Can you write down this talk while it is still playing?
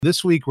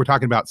This week we're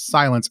talking about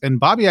silence. And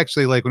Bobby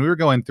actually, like when we were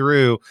going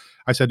through,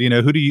 I said,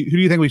 who do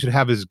you think we should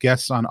have as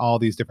guests on all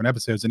these different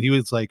episodes? And he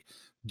was like,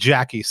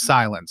 Jackie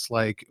Silence,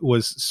 like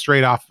was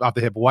straight off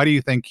the hip. Why do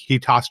you think he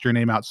tossed your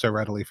name out so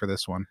readily for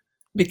this one?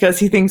 Because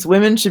he thinks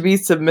women should be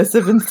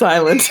submissive and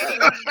silent.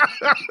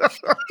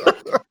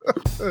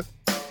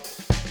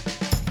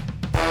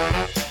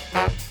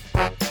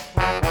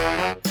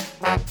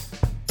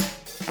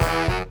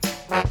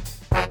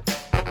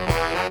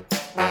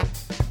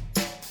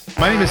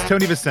 My name is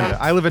Tony Vicenda.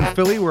 I live in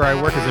Philly, where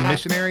I work as a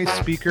missionary,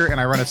 speaker,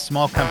 and I run a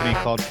small company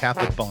called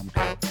Catholic Balm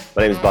Co.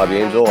 My name is Bobby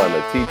Angel. I'm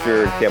a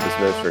teacher, campus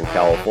minister in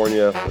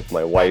California with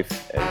my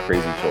wife and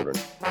crazy children.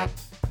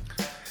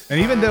 And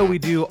even though we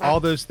do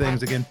all those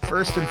things, again,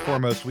 first and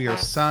foremost, we are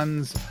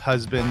sons,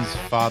 husbands,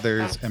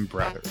 fathers, and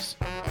brothers.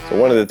 So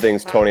one of the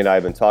things Tony and I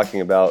have been talking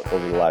about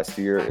over the last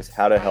year is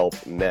how to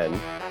help men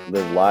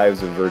live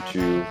lives of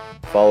virtue,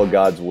 follow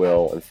God's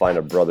will, and find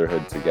a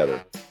brotherhood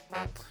together.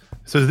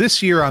 So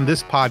this year on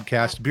this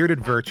podcast,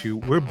 Bearded Virtue,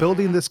 we're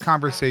building this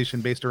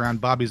conversation based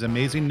around Bobby's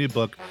amazing new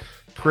book,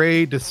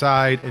 Pray,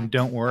 Decide, and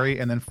Don't Worry,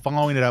 and then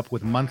following it up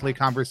with monthly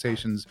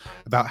conversations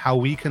about how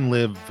we can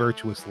live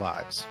virtuous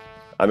lives.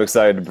 I'm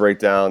excited to break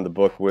down the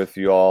book with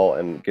you all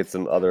and get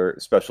some other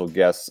special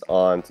guests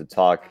on to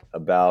talk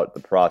about the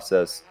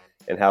process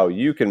and how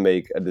you can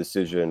make a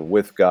decision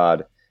with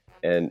God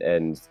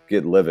and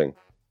get living.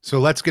 So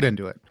let's get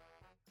into it.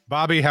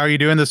 Bobby, how are you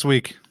doing this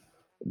week?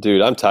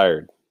 Dude, I'm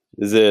tired.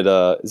 Is it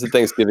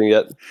Thanksgiving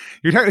yet?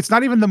 You're tired. It's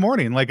not even the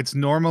morning. Like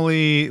you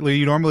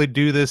normally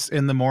do this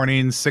in the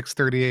morning,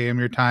 6:30 a.m.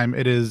 your time.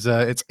 It's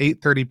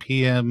 8:30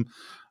 p.m.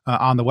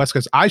 On the West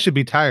Coast. I should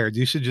be tired.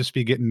 You should just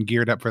be getting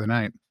geared up for the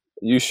night.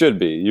 You should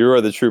be. You are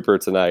the trooper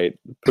tonight,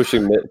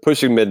 pushing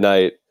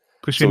midnight.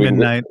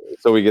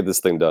 So we get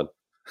this thing done.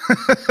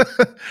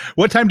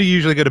 What time do you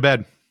usually go to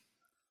bed?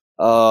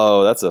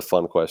 Oh, that's a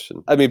fun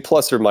question. I mean,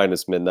 plus or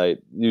minus midnight.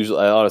 Usually,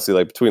 I honestly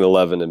like between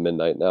 11 and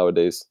midnight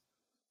nowadays.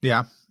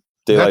 Yeah.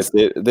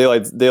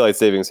 Daylight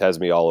savings has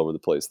me all over the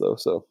place, though.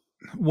 So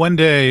one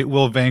day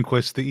we'll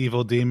vanquish the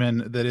evil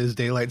demon that is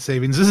daylight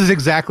savings. This is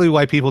exactly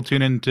why people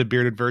tune into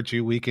Bearded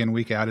Virtue week in,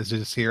 week out, is to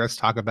just hear us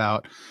talk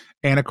about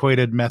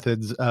antiquated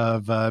methods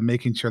of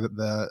making sure that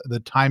the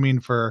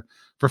timing for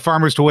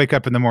farmers to wake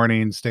up in the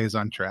morning stays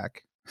on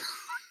track.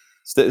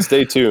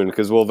 Stay tuned,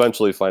 because we'll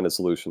eventually find a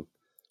solution.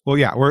 Well,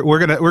 yeah, we're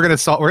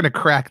gonna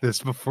crack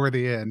this before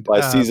the end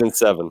by season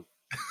 7.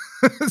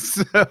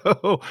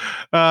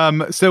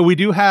 So we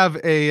do have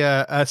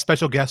a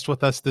special guest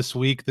with us this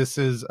week. This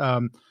is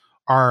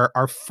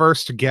our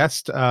first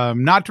guest,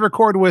 not to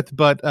record with,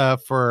 but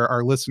for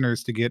our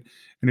listeners to get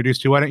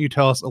introduced to. Why don't you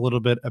tell us a little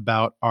bit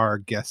about our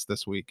guest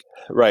this week?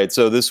 Right.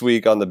 So this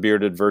week on the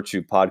Bearded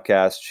Virtue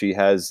podcast, she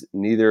has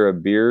neither a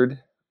beard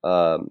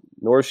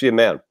nor is she a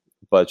man,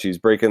 but she's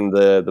breaking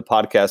the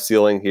podcast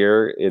ceiling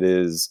here. It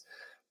is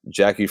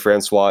Jackie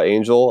Francois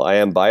Angel. I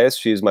am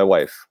biased. She's my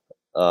wife.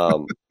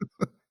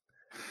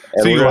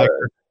 So you like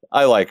her?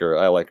 I like her.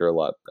 I like her a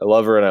lot. I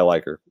love her and I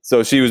like her.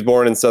 So she was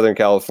born in Southern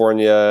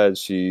California.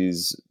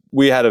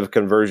 We had a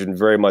conversion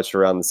very much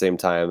around the same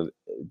time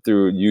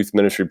through youth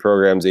ministry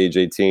programs, age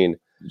 18.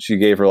 She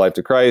gave her life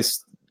to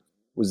Christ,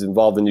 was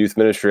involved in youth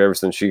ministry ever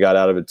since she got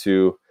out of it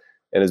too,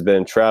 and has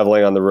been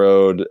traveling on the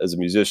road as a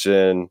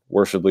musician,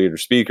 worship leader,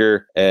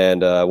 speaker,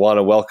 and want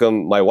to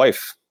welcome my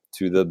wife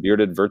to the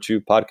Bearded Virtue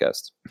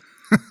podcast.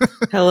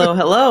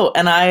 Hello.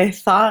 And I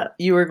thought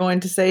you were going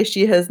to say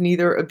she has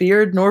neither a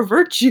beard nor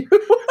virtue.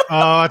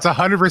 Oh, it's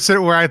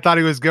 100% where I thought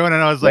he was going.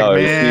 And I was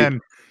like, man,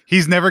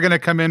 he's never going to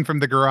come in from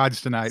the garage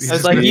tonight. I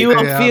was like, you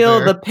will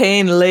feel the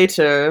pain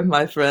later,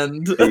 my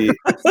friend. See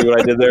what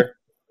I did there?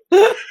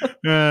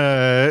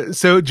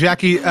 So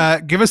Jackie,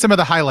 give us some of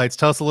the highlights.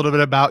 Tell us a little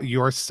bit about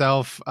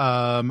yourself,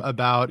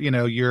 about,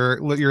 your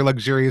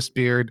luxurious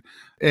beard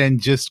and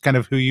just kind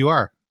of who you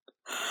are.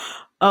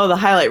 Oh, the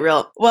highlight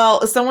reel.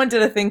 Well, someone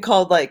did a thing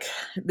called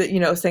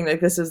saying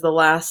like this is the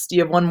last, you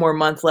have one more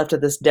month left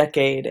of this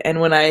decade. And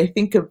when I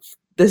think of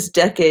this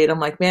decade, I'm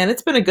like, man,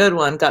 it's been a good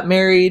one. Got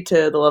married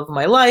to the love of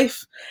my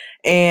life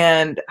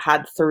and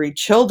had 3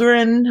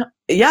 children.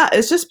 Yeah,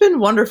 it's just been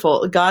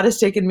wonderful. God has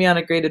taken me on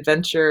a great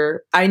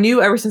adventure. I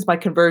knew ever since my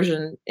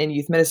conversion in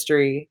youth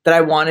ministry that I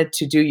wanted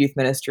to do youth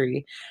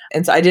ministry.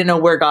 And so I didn't know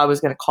where God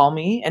was going to call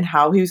me and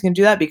how he was going to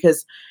do that,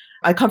 because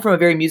I come from a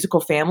very musical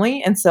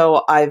family. And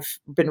so I've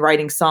been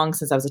writing songs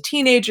since I was a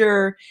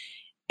teenager.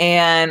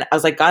 And I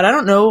was like, God, I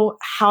don't know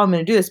how I'm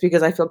going to do this,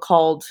 because I feel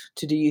called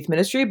to do youth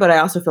ministry, but I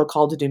also feel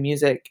called to do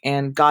music,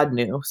 and God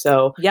knew.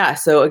 So yeah.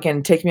 So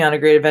again, take me on a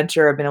great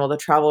adventure. I've been able to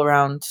travel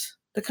around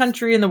the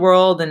country and the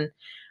world and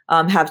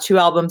have 2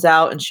 albums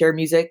out and share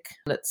music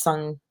that's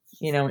sung,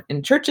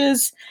 in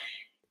churches.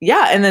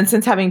 Yeah. And then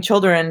since having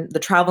children, the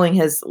traveling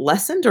has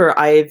lessened, or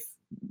I've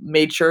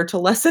made sure to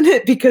lessen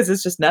it, because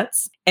it's just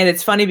nuts. And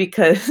it's funny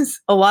because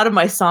a lot of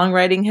my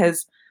songwriting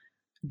has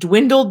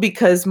dwindled,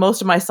 because most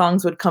of my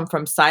songs would come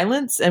from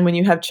silence. And when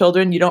you have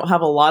children, you don't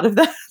have a lot of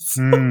that.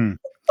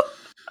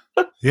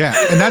 Yeah,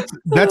 and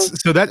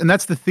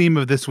that's the theme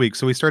of this week.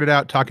 So we started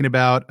out talking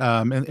about,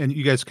 and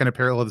you guys kind of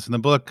parallel this in the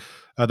book.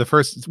 The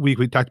first week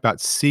we talked about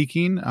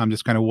seeking,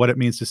 just kind of what it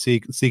means to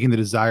seeking the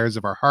desires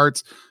of our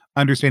hearts,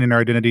 understanding our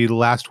identity.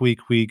 Last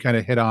week we kind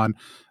of hit on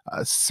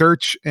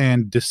search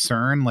and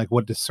discern, like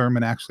what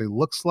discernment actually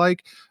looks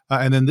like.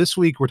 And then this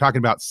week we're talking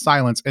about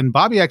silence. And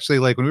Bobby actually,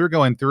 like when we were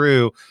going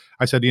through,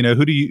 I said,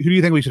 who do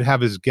you think we should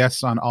have as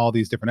guests on all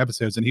these different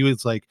episodes? And he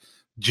was like,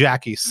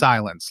 Jackie,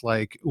 silence,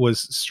 like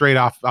was straight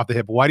off the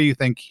hip. Why do you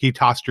think he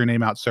tossed your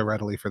name out so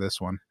readily for this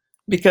one?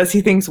 Because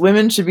he thinks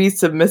women should be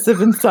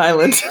submissive and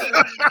silent.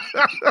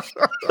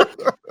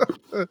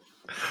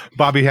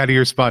 Bobby, how do you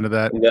respond to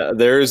that? Yeah,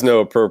 there is no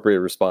appropriate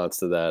response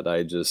to that.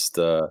 I just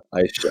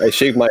I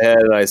shake my head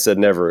and I said,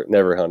 never,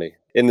 never, honey.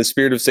 In the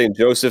spirit of Saint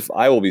Joseph,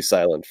 I will be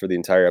silent for the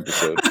entire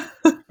episode,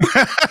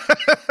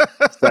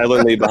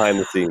 silently behind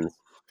the scenes.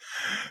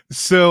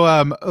 So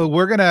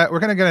we're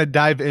gonna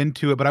dive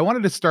into it, but I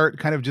wanted to start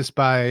kind of just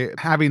by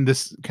having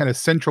this kind of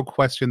central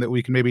question that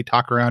we can maybe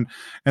talk around,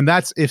 and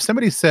that's if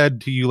somebody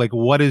said to you like,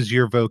 "What is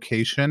your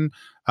vocation?"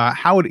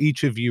 How would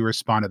each of you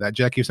respond to that?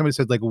 Jackie, if somebody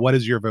said like, "What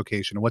is your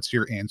vocation?" What's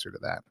your answer to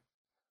that?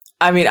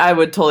 I mean, I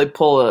would totally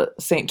pull a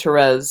Saint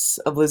Therese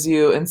of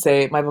Lisieux and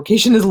say, my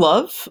vocation is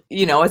love.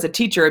 As a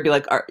teacher, I'd be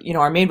like,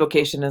 our main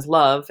vocation is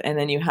love. And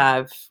then you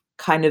have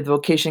kind of the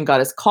vocation God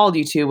has called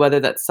you to, whether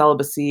that's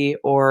celibacy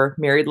or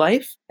married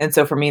life. And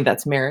so for me,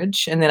 that's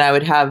marriage. And then I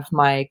would have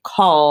my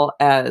call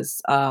as,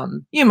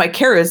 my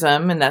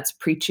charism, and that's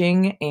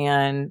preaching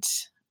and,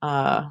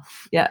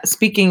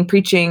 speaking,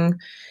 preaching,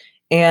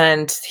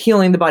 and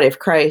healing the body of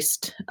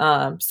Christ.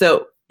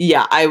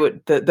 I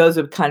would, those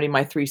would kind of be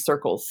my three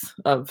circles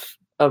of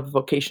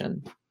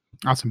vocation.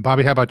 Awesome.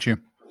 Bobby, how about you?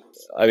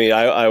 I mean,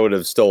 I would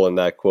have stolen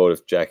that quote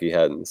if Jackie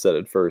hadn't said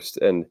it first.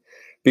 And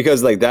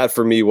because like that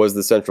for me was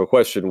the central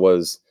question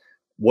was,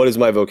 what is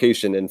my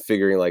vocation? And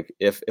figuring like,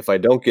 if I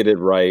don't get it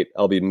right,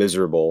 I'll be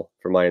miserable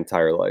for my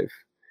entire life.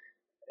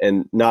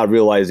 And not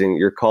realizing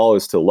your call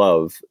is to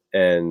love.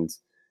 And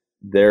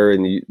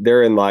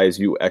therein lies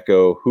you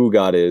echo who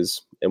God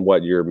is and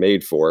what you're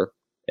made for.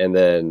 And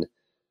then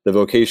the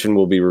vocation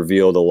will be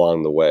revealed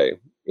along the way,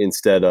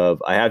 instead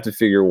of I have to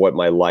figure what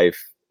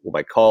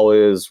my call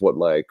is, what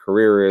my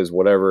career is,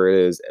 whatever it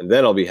is, and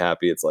then I'll be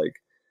happy. It's like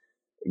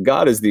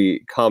God is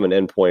the common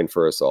endpoint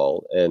for us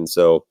all. And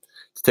so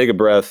to take a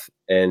breath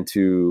and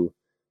to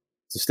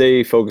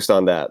stay focused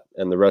on that,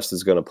 and the rest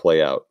is going to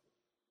play out.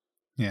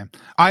 Yeah,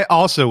 I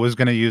also was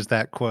going to use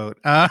that quote.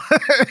 I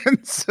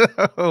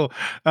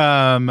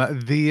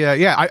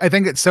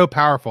think it's so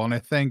powerful. And I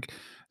think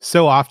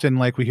so often,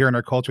 like we hear in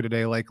our culture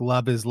today, like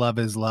love is love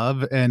is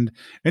love. And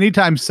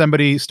anytime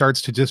somebody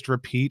starts to just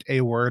repeat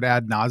a word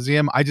ad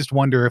nauseum, I just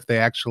wonder if they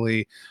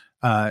actually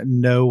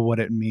know what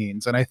it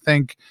means. And I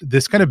think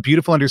this kind of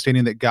beautiful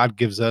understanding that God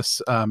gives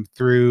us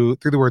through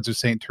the words of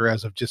Saint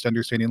Therese, of just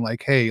understanding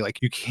like, hey,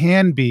 like you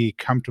can be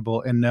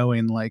comfortable in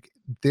knowing like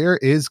there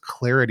is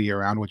clarity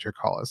around what your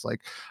call is.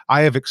 Like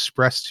I have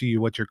expressed to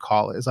you what your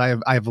call is. I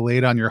have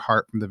laid on your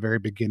heart from the very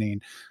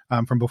beginning,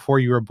 from before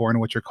you were born,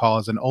 what your call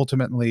is. And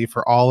ultimately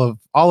for all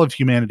of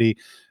humanity,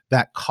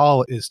 that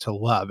call is to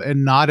love,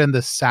 and not in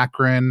the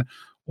saccharine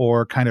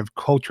or kind of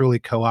culturally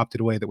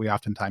co-opted way that we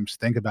oftentimes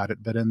think about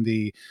it, but in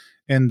the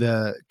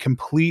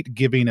complete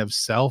giving of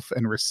self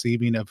and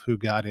receiving of who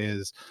God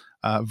is,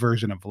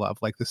 version of love,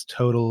 like this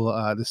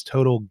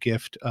total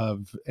gift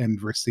of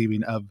and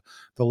receiving of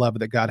the love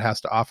that God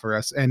has to offer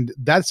us. And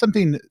that's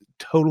something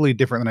totally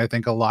different than I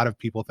think a lot of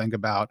people think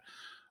about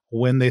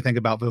when they think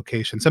about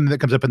vocation. Something that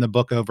comes up in the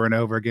book over and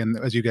over again,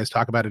 as you guys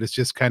talk about it, is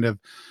just kind of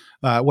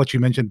what you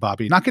mentioned,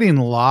 Bobby, not getting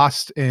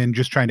lost in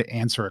just trying to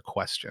answer a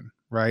question,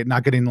 right?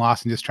 Not getting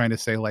lost in just trying to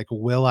say like,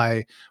 will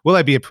I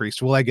be a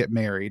priest? Will I get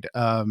married?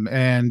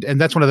 And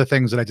that's one of the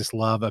things that I just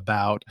love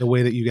about the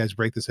way that you guys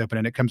break this open,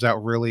 and it comes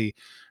out really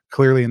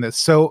clearly in this.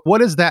 So what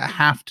does that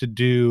have to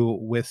do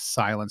with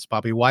silence,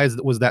 Bobby? Why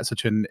was that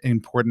such an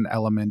important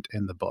element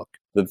in the book?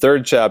 The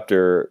third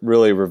chapter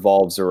really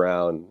revolves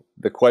around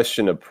the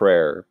question of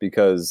prayer,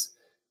 because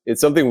it's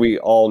something we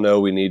all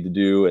know we need to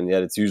do, and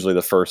yet it's usually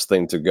the first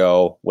thing to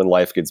go when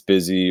life gets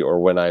busy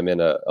or when I'm in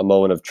a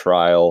moment of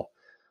trial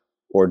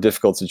or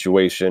difficult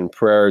situation.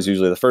 Prayer is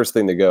usually the first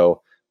thing to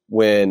go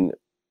when,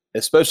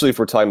 especially if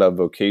we're talking about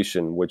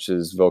vocation, which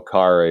is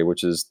vocare,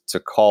 which is to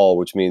call,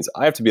 which means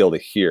I have to be able to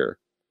hear.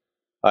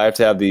 I have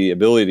to have the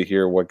ability to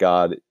hear what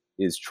God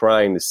is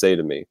trying to say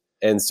to me.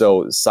 And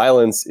so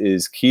silence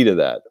is key to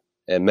that.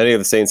 And many of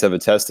the saints have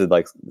attested,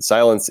 like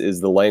silence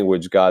is the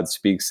language God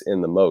speaks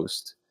in the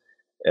most.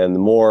 And the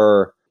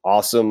more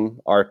awesome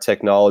our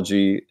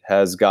technology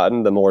has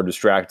gotten, the more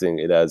distracting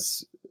it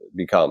has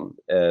become.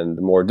 And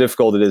the more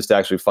difficult it is to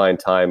actually find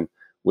time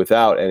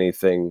without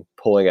anything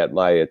pulling at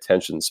my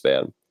attention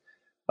span.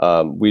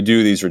 We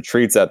do these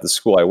retreats at the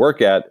school I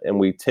work at, and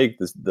we take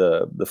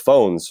the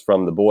phones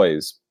from the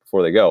boys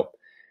before they go.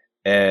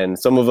 And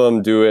some of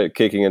them do it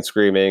kicking and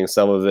screaming.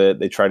 Some of it,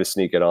 they try to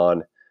sneak it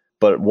on.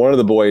 But one of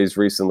the boys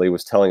recently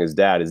was telling his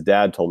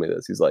dad told me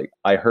this. He's like,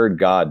 I heard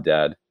God,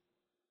 Dad.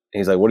 And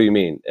he's like, what do you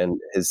mean? And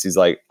he's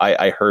like,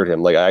 I heard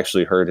him. Like, I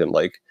actually heard him.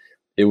 Like,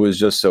 it was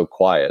just so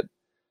quiet.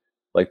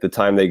 Like the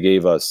time they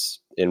gave us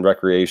in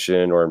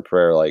recreation or in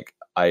prayer, like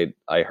I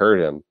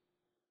heard him.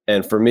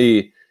 And for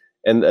me,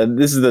 and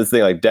this is the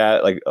thing, like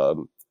dad, like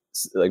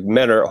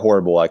men are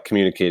horrible at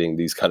communicating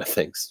these kind of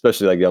things,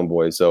 especially like young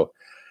boys. So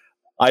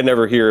I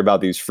never hear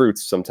about these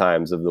fruits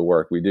sometimes of the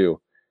work we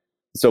do.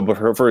 So, but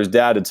for his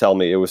dad to tell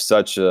me, it was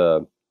such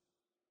a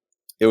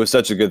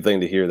good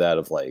thing to hear that,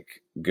 of like,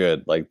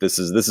 good, like this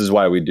is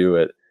why we do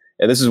it.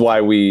 And this is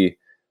why we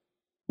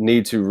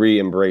need to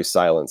re-embrace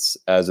silence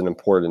as an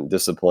important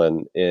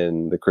discipline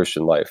in the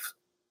Christian life.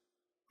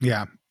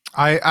 Yeah,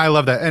 I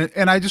love that.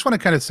 And I just want to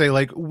kind of say,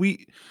 like,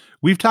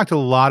 we've talked a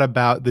lot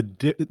about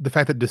the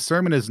fact that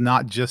discernment is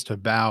not just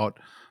about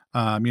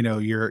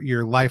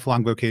your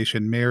lifelong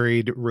vocation,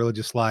 married,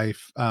 religious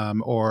life,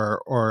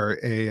 or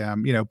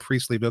a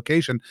priestly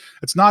vocation.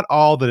 It's not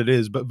all that it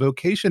is, but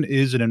vocation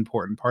is an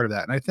important part of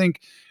that. And I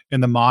think in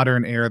the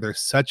modern era,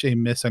 there's such a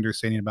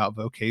misunderstanding about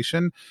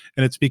vocation,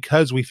 and it's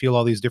because we feel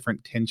all these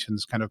different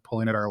tensions kind of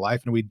pulling at our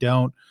life, and we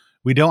don't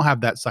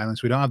have that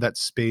silence, we don't have that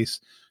space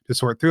to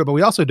sort through it, but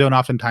we also don't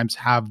oftentimes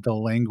have the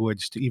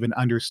language to even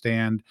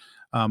understand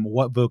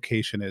what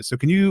vocation is. So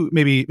can you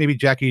maybe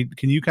Jackie,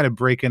 can you kind of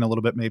break in a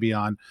little bit maybe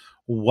on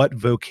what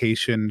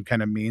vocation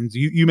kind of means?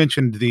 You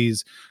mentioned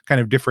these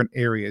kind of different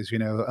areas,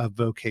 of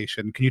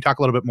vocation. Can you talk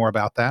a little bit more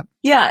about that?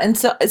 Yeah. And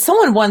so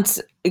someone once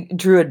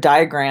drew a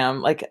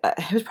diagram, like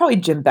it was probably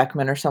Jim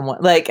Beckman or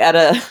someone, like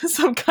at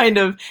some kind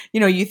of,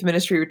 youth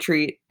ministry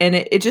retreat. And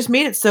it just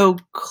made it so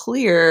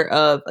clear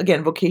of,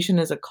 again, vocation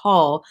is a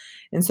call.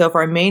 And so if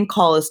our main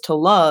call is to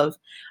love,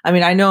 I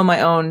mean, I know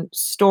my own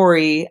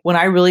story, when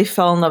I really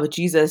fell in love with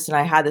Jesus and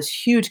I had this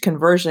huge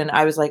conversion,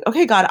 I was like,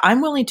 okay, God,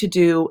 I'm willing to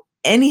do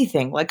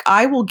anything. Like,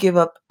 I will give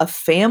up a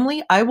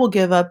family. I will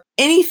give up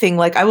anything.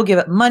 Like, I will give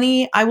up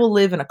money. I will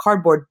live in a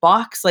cardboard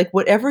box. Like,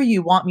 whatever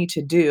you want me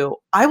to do,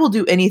 I will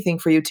do anything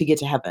for you to get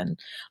to heaven.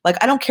 Like,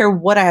 I don't care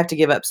what I have to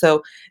give up.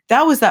 So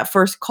that was that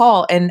first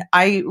call. And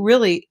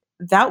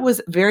that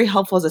was very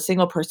helpful as a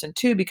single person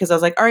too, because I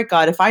was like, all right,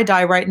 God, if I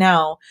die right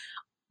now,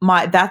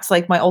 that's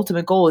like my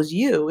ultimate goal is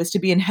to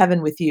be in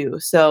heaven with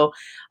you. So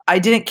I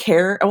didn't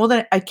care. Well,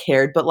 then I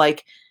cared, but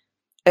like,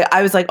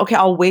 I was like, okay,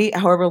 I'll wait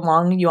however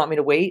long you want me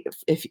to wait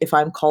if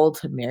I'm called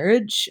to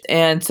marriage.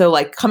 And so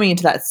like coming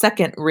into that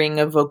second ring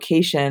of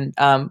vocation,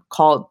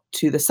 called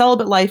to the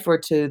celibate life or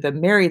to the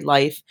married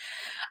life,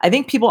 I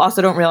think people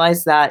also don't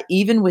realize that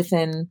even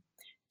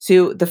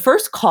so the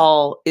first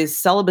call is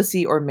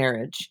celibacy or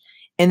marriage.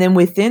 And then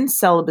within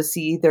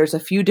celibacy, there's a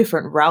few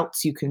different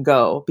routes you can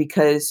go,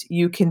 because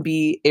you can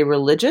be a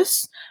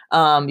religious,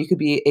 you could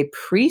be a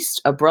priest,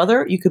 a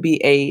brother, you could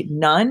be a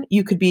nun,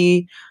 you could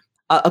be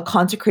a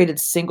consecrated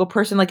single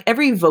person. Like,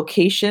 every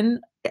vocation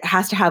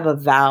has to have a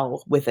vow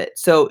with it.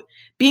 So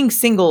being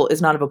single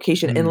is not a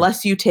vocation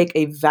unless you take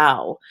a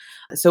vow.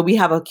 So we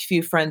have a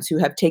few friends who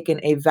have taken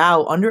a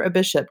vow under a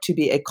bishop to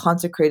be a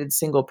consecrated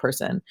single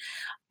person.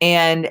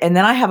 And then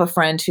I have a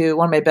friend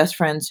one of my best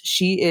friends,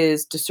 she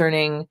is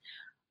discerning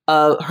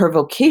her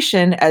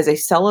vocation as a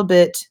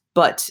celibate,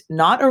 but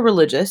not a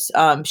religious.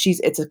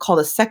 It's called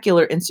a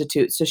secular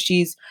institute. So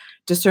she's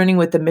discerning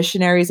with the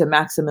missionaries of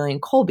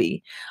Maximilian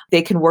Kolbe.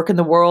 They can work in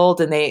the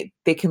world and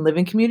they can live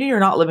in community or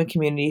not live in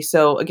community.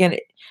 So again,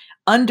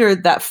 under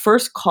that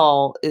first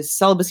call is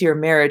celibacy or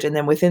marriage. And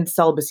then within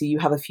celibacy, you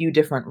have a few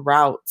different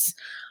routes.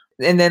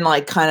 And then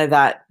like kind of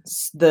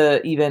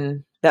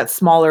that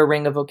smaller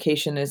ring of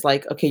vocation is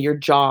like, okay, your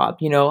job,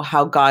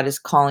 how God is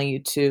calling you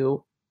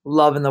to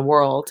love in the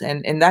world.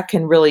 And that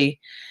can really,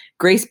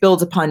 grace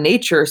builds upon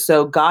nature.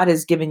 So God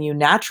has given you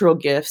natural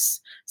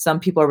gifts. Some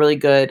people are really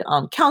good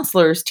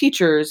counselors,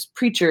 teachers,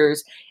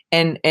 preachers,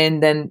 and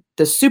then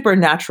the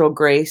supernatural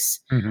grace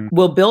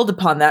will build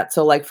upon that.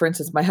 So like, for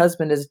instance, my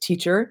husband is a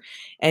teacher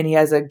and he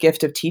has a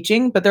gift of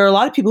teaching, but there are a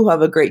lot of people who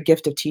have a great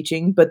gift of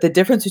teaching. But the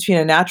difference between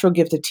a natural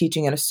gift of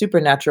teaching and a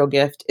supernatural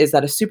gift is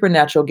that a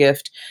supernatural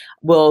gift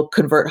will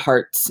convert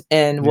hearts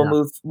and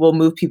will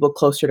move people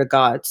closer to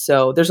God.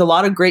 So there's a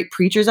lot of great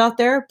preachers out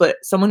there, but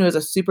someone who has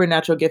a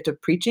supernatural gift of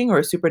preaching or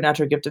a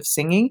supernatural gift of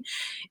singing,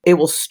 it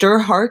will stir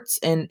hearts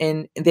and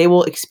they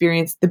will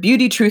experience the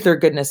beauty, truth, or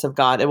goodness of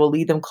God. It will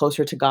lead them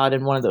closer to God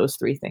in one of those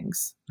three things.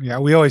 Yeah,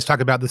 we always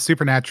talk about the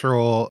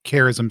supernatural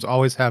charisms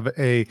always have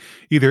a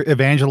either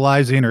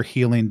evangelizing or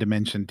healing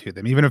dimension to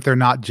them. Even if they're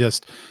not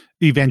just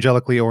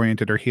evangelically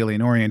oriented or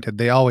healing oriented,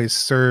 they always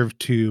serve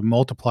to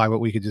multiply what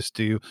we could just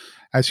do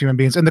as human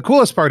beings. And the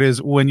coolest part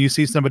is when you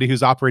see somebody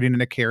who's operating in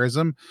a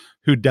charism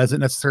who doesn't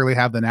necessarily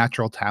have the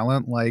natural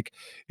talent. Like,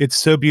 it's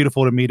so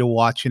beautiful to me to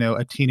watch,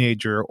 a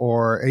teenager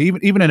or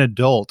even an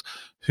adult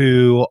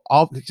who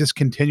just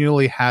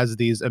continually has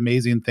these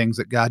amazing things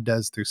that God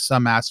does through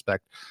some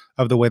aspect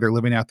of the way they're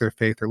living out their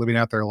faith or living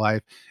out their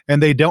life.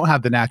 And they don't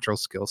have the natural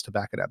skills to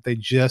back it up. They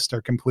just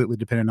are completely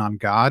dependent on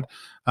God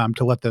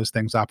to let those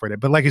things operate.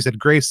 But like you said,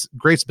 grace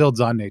builds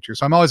on nature.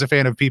 So I'm always a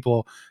fan of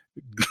people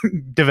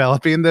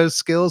developing those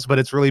skills, but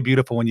it's really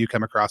beautiful when you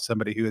come across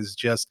somebody who has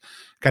just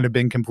kind of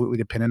been completely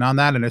dependent on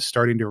that and is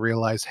starting to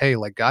realize, hey,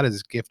 like God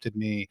has gifted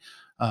me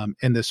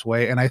in this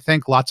way. And I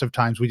think lots of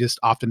times we just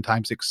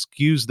oftentimes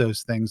excuse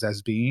those things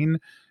as being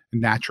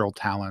natural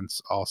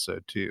talents also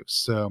too.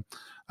 So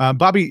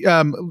Bobby,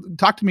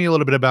 talk to me a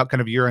little bit about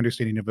kind of your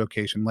understanding of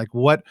vocation. Like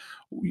what,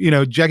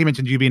 Jackie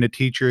mentioned you being a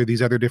teacher,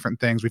 these other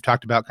different things. We've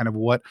talked about kind of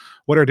what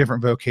our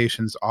different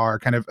vocations are.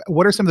 Kind of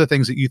what are some of the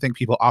things that you think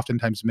people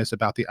oftentimes miss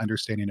about the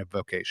understanding of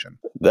vocation?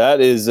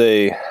 That is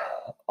a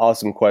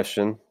awesome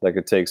question that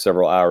could take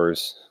several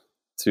hours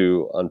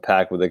to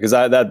unpack with it, because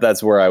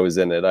that's where I was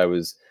in it. I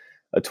was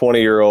a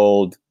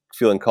 20-year-old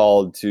feeling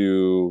called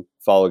to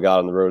follow God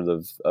on the road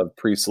of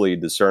priestly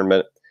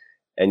discernment,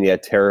 and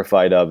yet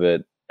terrified of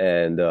it,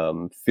 and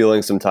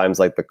feeling sometimes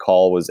like the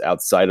call was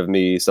outside of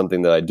me,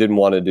 something that I didn't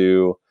want to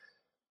do.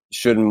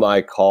 Shouldn't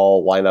my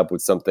call line up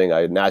with something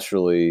I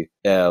naturally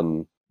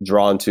am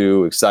drawn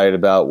to, excited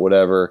about,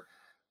 whatever?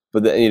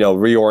 But then,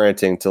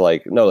 reorienting to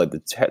like, no, like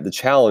the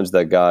challenge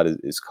that God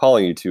is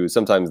calling you to,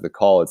 sometimes the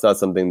call, it's not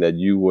something that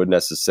you would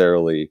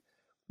necessarily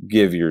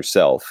give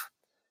yourself.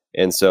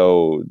 And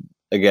so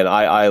again,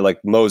 I like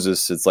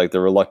Moses, it's like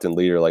the reluctant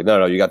leader, like,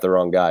 no, you got the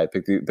wrong guy.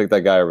 Pick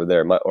that guy over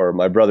there.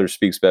 My brother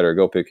speaks better.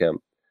 Go pick him.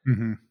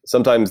 Mm-hmm.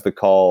 Sometimes the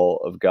call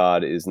of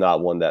God is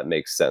not one that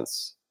makes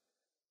sense.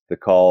 The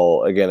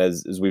call, again,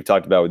 as we've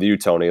talked about with you,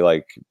 Tony,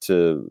 like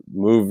to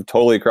move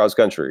totally across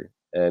country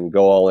and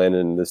go all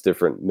in this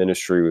different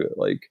ministry,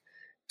 like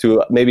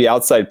to maybe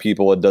outside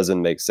people, it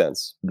doesn't make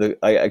sense.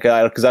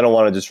 Because I don't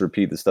want to just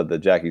repeat the stuff that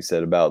Jackie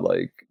said about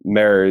like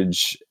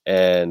marriage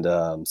and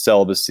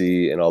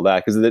celibacy and all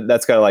that, because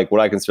that's kind of like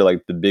what I consider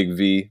like the big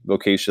V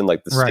vocation,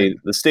 like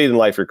the state in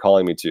life you're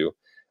calling me to.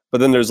 But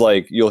then there's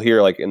like, you'll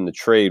hear like in the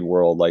trade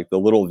world, like the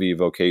little V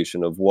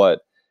vocation of what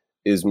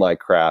is my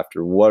craft,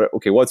 or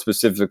what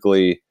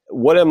specifically,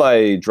 what am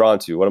I drawn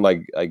to? What am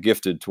I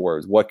gifted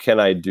towards? What can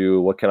I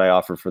do? What can I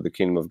offer for the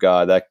kingdom of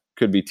God? That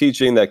could be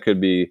teaching, that could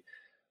be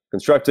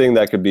constructing,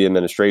 that could be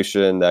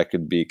administration, that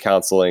could be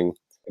counseling,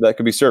 that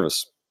could be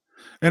service.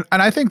 And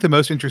I think the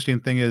most interesting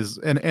thing is,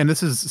 and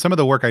this is some of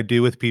the work I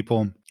do with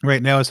people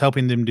right now, is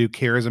helping them do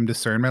charism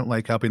discernment,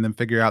 like helping them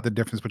figure out the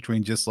difference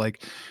between just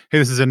like, hey,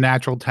 this is a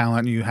natural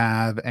talent you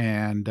have,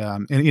 and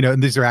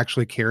these are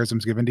actually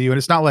charisms given to you. And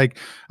it's not like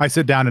I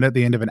sit down and at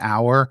the end of an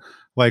hour,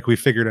 like we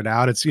figured it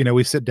out. It's,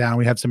 we sit down,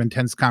 we have some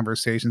intense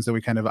conversations that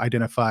we kind of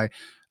identify.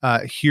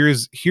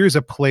 Here's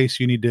a place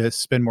you need to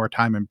spend more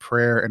time in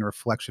prayer and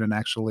reflection and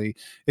actually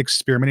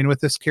experimenting with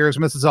this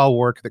charisma. This is all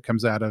work that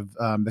comes out of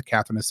the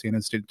Catherine Essene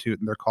Institute,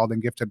 and they're called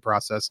and gifted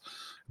process.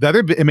 The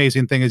other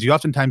amazing thing is you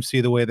oftentimes see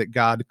the way that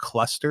God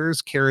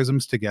clusters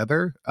charisms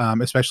together,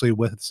 especially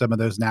with some of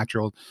those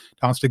natural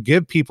talents, to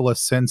give people a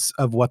sense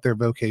of what their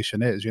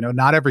vocation is.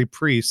 Not every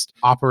priest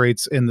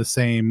operates in the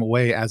same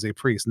way as a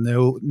priest.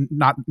 No,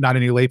 not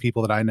any lay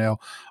people that I know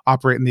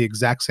operate in the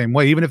exact same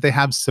way, even if they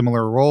have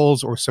similar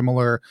roles or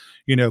similar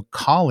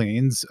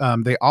callings.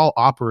 They all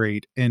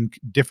operate in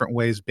different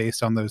ways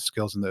based on those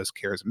skills and those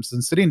charisms.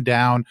 And sitting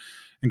down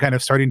and kind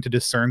of starting to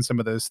discern some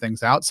of those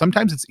things out,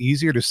 sometimes it's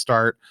easier to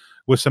start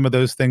with some of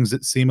those things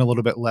that seem a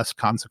little bit less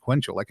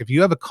consequential. Like if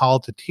you have a call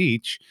to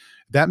teach,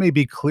 that may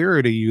be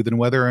clearer to you than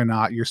whether or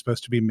not you're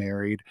supposed to be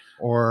married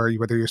or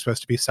whether you're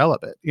supposed to be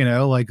celibate.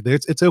 Like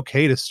it's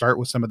okay to start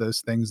with some of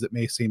those things that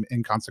may seem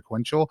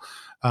inconsequential.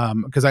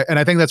 Because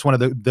I think that's one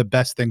of the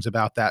best things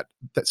about that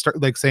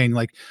start, like saying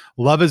like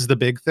love is the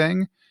big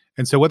thing.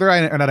 And so whether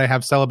or not I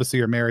have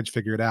celibacy or marriage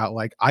figured out,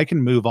 like I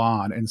can move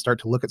on and start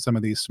to look at some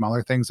of these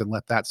smaller things and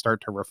let that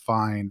start to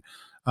refine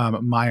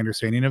my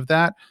understanding of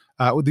that.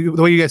 The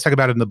way you guys talk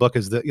about it in the book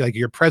is that like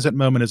your present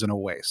moment isn't a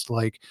waste.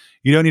 Like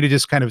you don't need to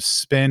just kind of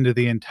spend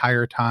the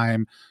entire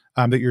time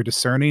that you're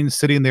discerning,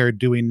 sitting there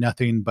doing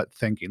nothing but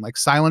thinking. Like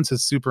silence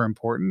is super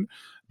important,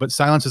 but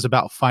silence is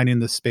about finding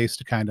the space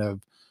to kind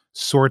of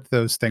sort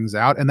those things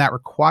out, and that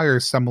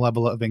requires some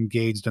level of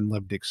engaged and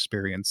lived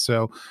experience.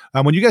 So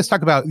when you guys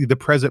talk about the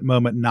present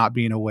moment not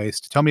being a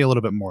waste, tell me a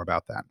little bit more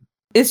about that.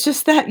 It's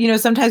just that,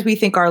 sometimes we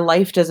think our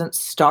life doesn't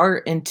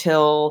start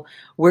until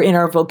we're in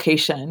our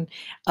vocation.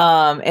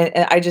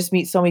 And I just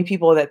meet so many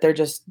people that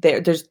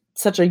there's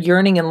such a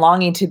yearning and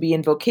longing to be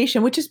in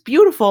vocation, which is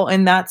beautiful.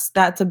 And that's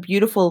a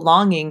beautiful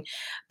longing.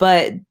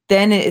 But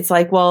then it's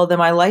like, well, then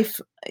my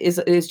life is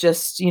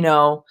just,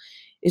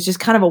 it's just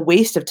kind of a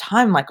waste of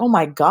time. Like, oh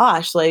my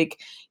gosh, like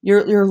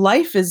your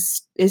life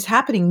is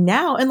happening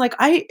now. And like,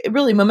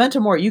 memento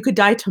mori, you could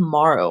die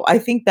tomorrow. I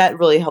think that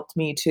really helped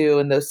me too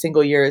in those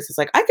single years. It's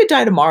like, I could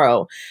die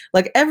tomorrow.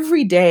 Like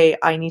every day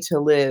I need to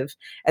live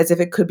as if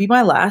it could be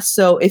my last.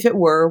 So if it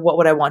were, what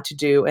would I want to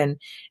do?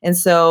 And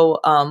so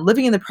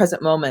living in the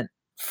present moment,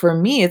 for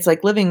me, it's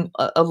like living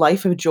a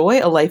life of joy,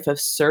 a life of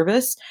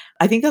service.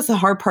 I think that's the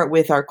hard part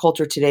with our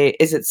culture today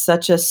is it's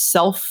such a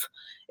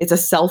it's a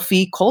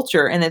selfie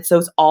culture. And so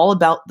it's all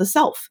about the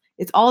self.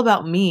 It's all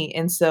about me.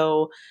 And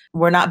so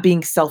we're not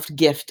being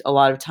self-gift a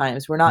lot of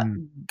times. We're not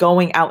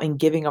going out and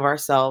giving of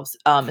ourselves.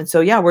 And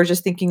so, yeah, we're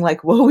just thinking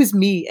like, woe is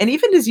me. And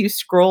even as you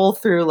scroll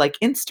through like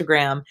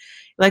Instagram,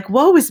 like,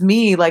 woe is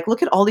me. Like,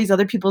 look at all these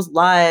other people's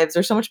lives.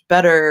 They're so much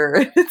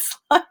better. It's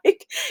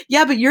like,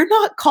 yeah, but you're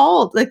not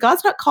called. Like,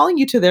 God's not calling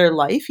you to their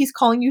life. He's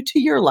calling you to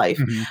your life.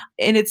 Mhm.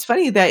 And it's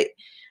funny that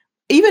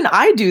even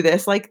I do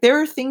this. Like, there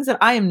are things that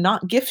I am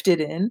not gifted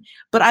in,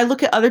 but I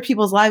look at other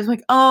people's lives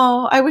like,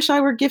 oh, I wish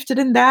I were gifted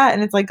in that.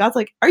 And it's like, God's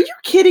like, are you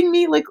kidding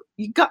me? Like,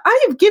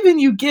 I have given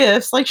you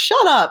gifts. Like,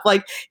 shut up.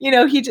 Like,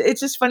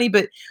 it's just funny.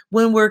 But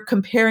when we're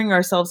comparing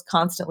ourselves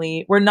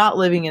constantly, we're not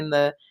living in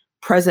the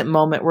present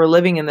moment. We're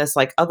living in this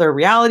like other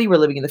reality. We're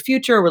living in the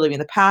future. We're living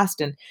in the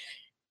past.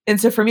 And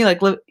so for me,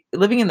 like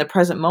living in the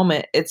present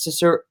moment, it's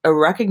just a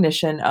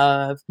recognition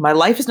of my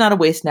life is not a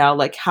waste now.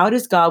 Like, how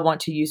does God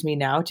want to use me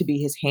now to be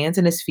his hands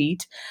and his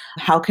feet?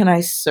 How can I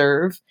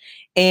serve?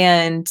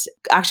 And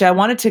actually, I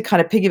wanted to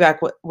kind of piggyback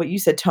what you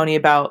said, Tony,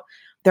 about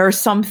there are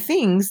some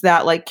things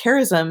that like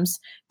charisms,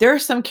 there are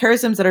some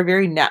charisms that are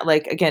very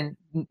like, again,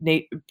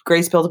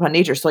 grace built upon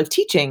nature. So like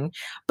teaching,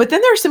 but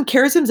then there are some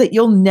charisms that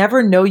you'll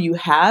never know you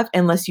have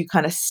unless you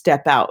kind of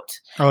step out.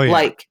 Oh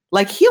yeah.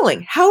 Like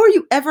healing. How are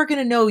you ever going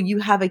to know you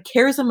have a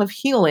charism of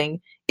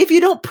healing if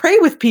you don't pray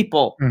with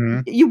people?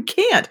 Mhm. You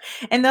can't.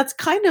 And that's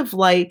kind of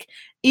like,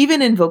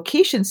 even in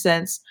vocation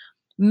sense,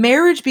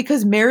 marriage,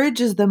 because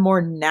marriage is the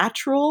more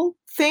natural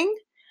thing.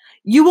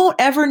 You won't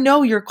ever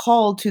know you're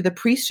called to the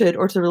priesthood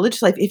or to the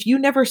religious life if you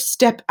never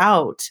step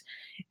out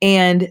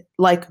and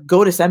like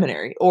go to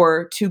seminary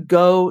or to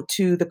go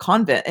to the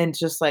convent and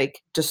just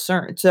like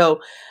discern.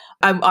 So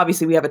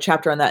obviously we have a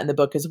chapter on that in the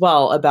book as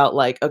well about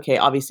like, okay,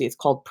 obviously it's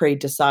called pray,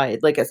 decide.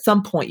 Like at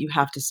some point you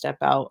have to step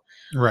out.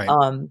 Right.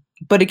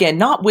 But again,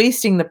 not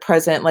wasting the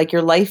present. Like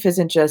your life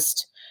isn't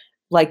just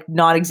like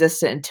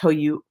non-existent until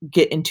you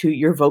get into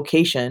your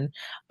vocation,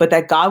 but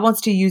that God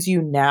wants to use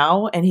you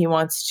now, and he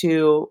wants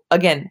to,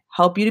 again,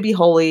 help you to be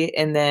holy,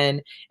 and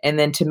then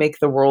to make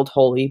the world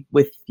holy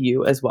with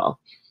you as well.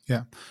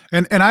 Yeah.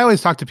 And I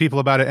always talk to people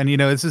about it. And,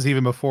 this is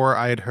even before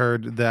I had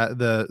heard that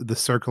the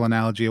circle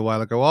analogy a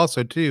while ago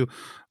also too.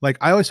 Like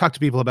I always talk to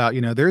people about,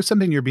 there's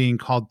something you're being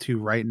called to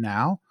right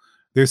now.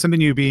 There's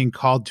something you're being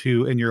called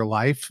to in your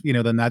life,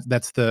 then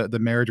that's the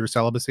marriage or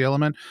celibacy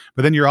element.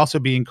 But then you're also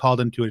being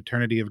called into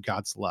eternity of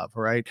God's love,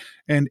 right?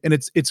 And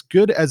it's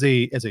good as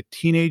a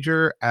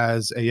teenager,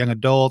 as a young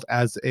adult,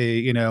 as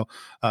a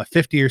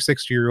 50 or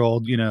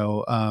 60-year-old,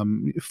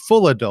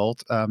 full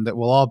adult that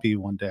we'll all be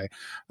one day,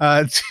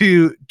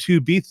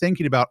 to be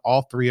thinking about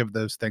all three of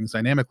those things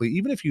dynamically,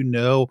 even if you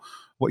know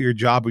what your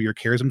job or your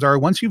charisms are.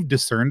 Once you've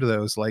discerned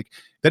those, like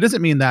that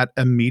doesn't mean that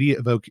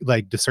immediate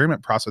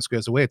discernment process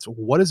goes away. It's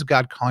what is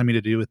God calling me to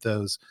do with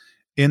those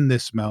in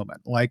this moment?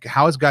 Like,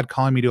 how is God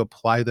calling me to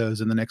apply those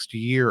in the next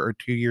year or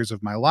 2 years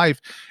of my life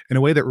in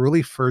a way that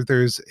really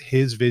furthers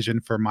his vision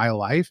for my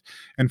life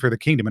and for the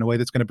kingdom, in a way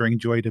that's going to bring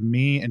joy to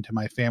me and to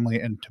my family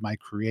and to my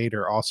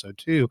creator also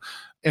too.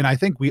 And I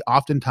think we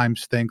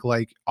oftentimes think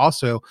like,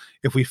 also,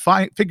 if we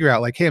figure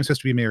out like, hey, I'm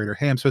supposed to be married, or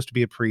hey, I'm supposed to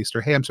be a priest,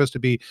 or hey, I'm supposed to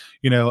be,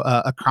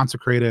 a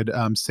consecrated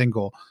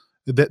single,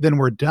 then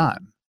we're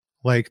done.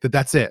 Like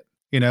that's it.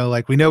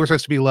 Like we know we're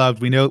supposed to be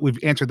loved. We know we've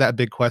answered that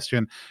big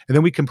question. And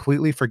then we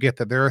completely forget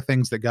that there are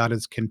things that God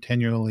is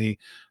continually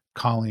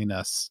calling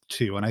us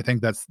to. And I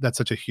think that's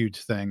such a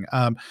huge thing.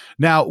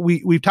 Now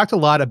we've talked a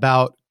lot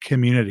about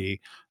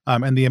community,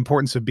 and the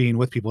importance of being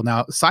with people.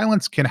 Now,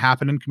 silence can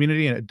happen in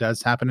community, and it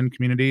does happen in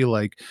community.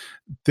 Like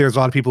there's a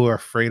lot of people who are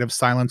afraid of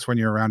silence when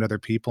you're around other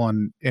people.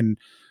 And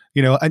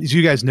as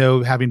you guys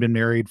know, having been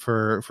married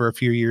for a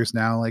few years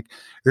now, like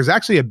there's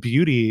actually a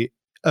beauty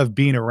of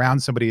being around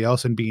somebody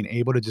else and being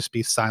able to just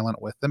be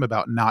silent with them,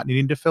 about not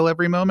needing to fill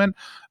every moment.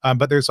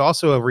 But there's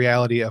also a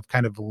reality of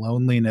kind of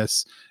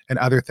loneliness and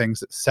other things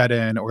that set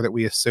in or that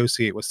we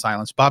associate with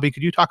silence. Bobby,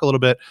 could you talk a little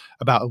bit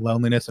about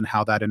loneliness and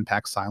how that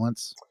impacts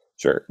silence?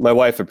 Sure. My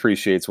wife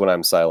appreciates when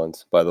I'm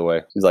silent, by the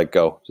way. She's like,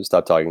 go, just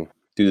stop talking.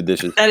 Do the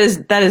dishes.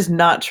 That is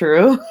not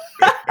true.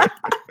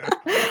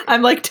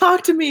 I'm like,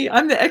 talk to me.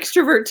 I'm the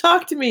extrovert.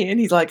 Talk to me. And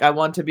he's like, I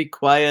want to be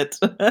quiet.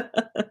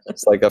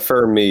 It's like,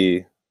 affirm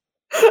me.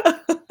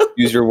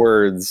 Use your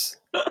words.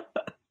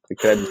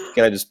 Can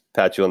I just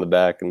pat you on the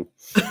back and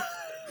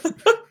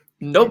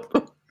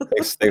nope.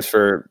 Thanks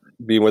for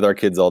being with our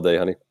kids all day,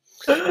 honey.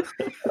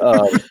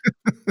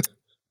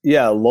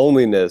 Yeah,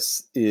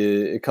 loneliness,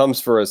 it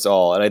comes for us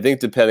all, and I think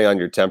depending on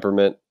your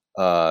temperament,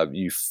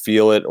 you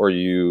feel it, or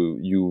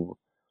you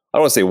I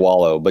don't want to say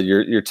wallow, but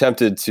you're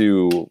tempted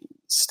to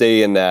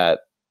stay in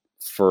that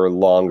for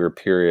longer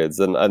periods.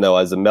 And I know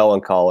as a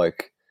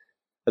melancholic,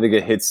 I think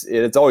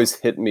it's always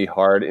hit me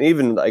hard. And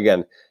even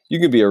again, you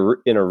can be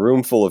in a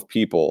room full of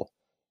people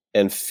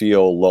and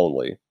feel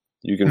lonely.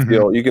 You can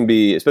you can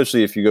be,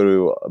 especially if you go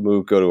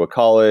to a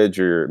college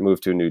or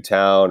move to a new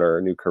town or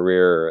a new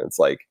career. It's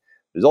like,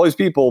 there's all these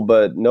people,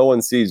 but no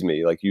one sees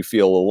me. Like you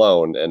feel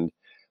alone. And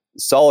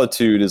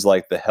solitude is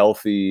like the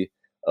healthy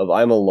of,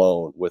 I'm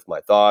alone with my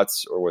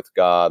thoughts or with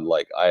God.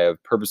 Like I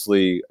have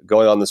purposely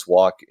going on this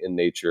walk in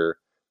nature.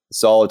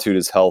 Solitude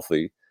is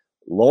healthy.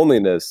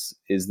 Loneliness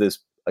is this,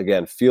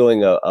 again,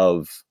 feeling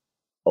of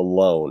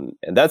alone.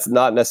 And that's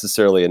not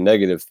necessarily a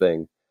negative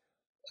thing.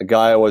 A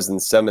guy I was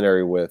in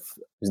seminary with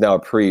who's now a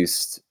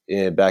priest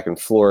back in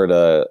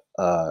Florida,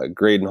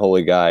 great and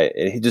holy guy.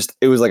 And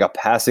it was like a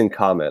passing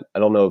comment. I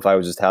don't know if I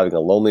was just having a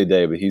lonely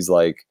day, but he's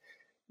like,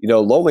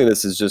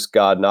 loneliness is just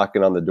God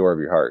knocking on the door of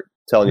your heart,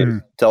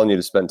 telling you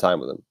to spend time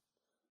with him.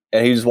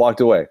 And he just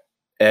walked away.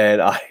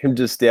 And I'm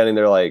just standing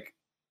there like,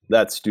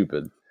 that's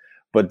stupid.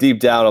 But deep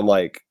down, I'm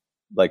like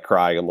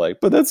crying. I'm like,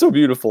 but that's so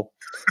beautiful.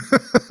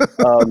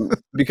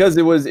 Because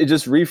it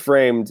just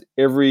reframed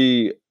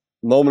every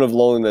moment of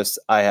loneliness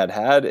I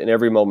had and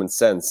every moment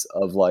since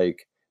of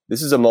like,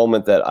 this is a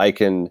moment that I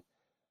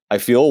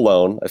feel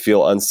alone. I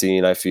feel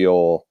unseen. I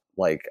feel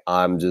like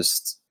I'm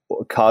just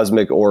a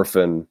cosmic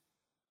orphan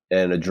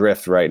and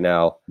adrift right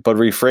now, but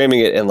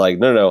reframing it and like,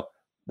 no,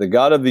 the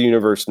God of the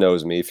universe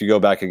knows me. If you go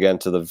back again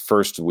to the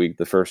first week,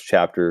 the first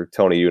chapter,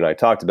 Tony, you and I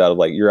talked about it,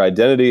 like your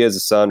identity as a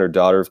son or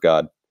daughter of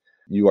God,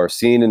 you are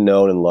seen and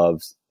known and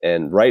loved.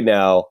 And right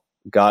now,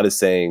 God is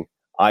saying,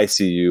 I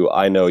see you,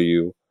 I know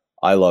you,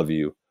 I love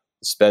you.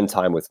 Spend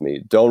time with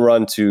me. Don't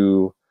run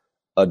to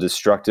a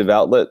destructive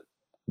outlet,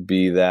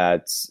 be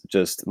that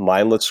just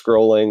mindless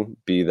scrolling,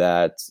 be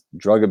that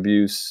drug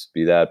abuse,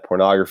 be that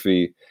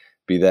pornography,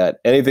 be that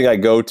anything I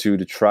go to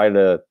try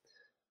to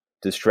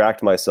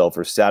distract myself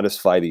or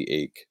satisfy the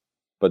ache,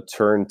 but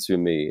turn to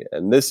me.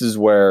 And this is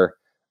where,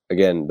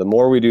 again, the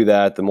more we do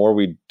that, the more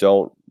we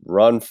don't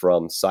run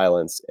from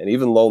silence and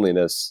even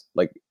loneliness,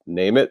 like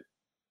name it,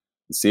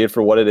 see it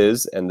for what it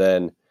is, and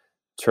then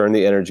turn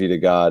the energy to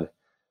God,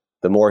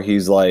 the more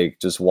he's like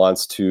just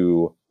wants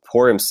to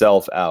pour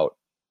himself out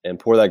and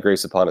pour that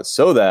grace upon it,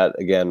 so that,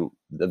 again,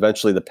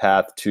 eventually the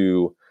path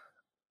to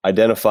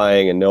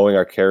identifying and knowing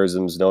our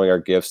charisms, knowing our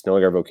gifts,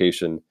 knowing our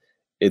vocation,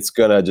 it's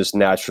going to just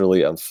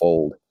naturally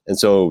unfold. And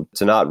so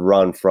to not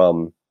run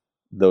from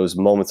those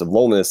moments of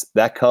loneliness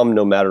that come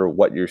no matter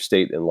what your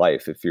state in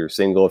life, if you're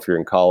single, if you're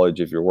in college,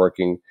 if you're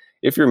working,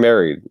 if you're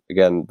married,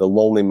 again, the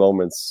lonely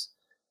moments,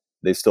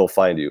 they still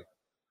find you.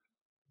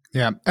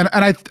 Yeah. And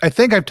I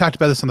think I've talked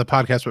about this on the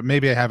podcast, but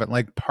maybe I haven't.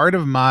 Like, part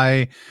of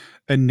my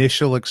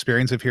initial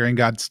experience of hearing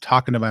God's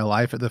talking to my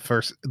life for the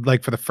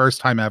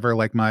first time ever,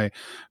 like my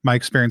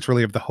experience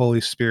really of the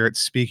Holy Spirit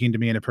speaking to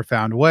me in a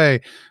profound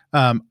way,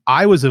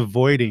 I was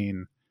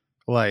avoiding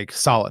like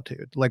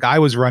solitude. Like, I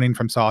was running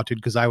from solitude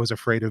because I was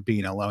afraid of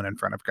being alone in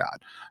front of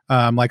God.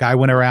 Like, I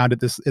went around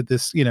at this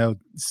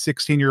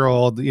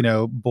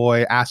 16-year-old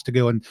boy asked to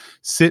go and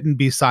sit and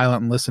be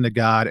silent and listen to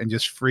God, and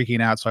just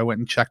freaking out. So I went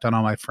and checked on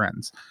all my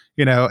friends,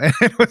 and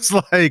it was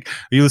like,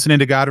 are you listening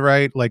to God,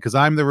 right? Like, because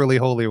I'm the really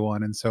holy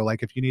one, and so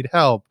like, if you need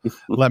help,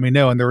 let me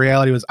know. And the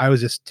reality was, I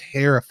was just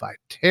terrified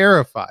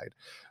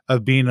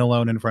of being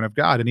alone in front of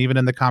God. And even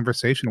in the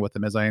conversation with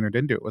him as I entered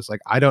into it, was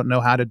like, I don't know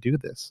how to do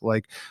this.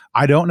 Like,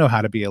 I don't know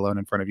how to be alone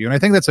in front of you. And I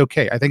think that's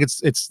okay. I think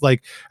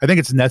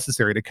it's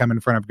necessary to come in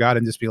front of God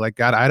and just be like,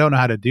 God, I don't know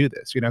how to do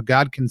this.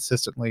 God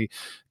consistently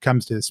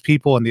comes to his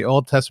people in the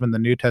Old Testament, the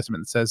New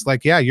Testament, and says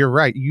like, yeah, you're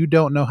right. You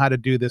don't know how to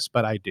do this,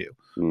 but I do.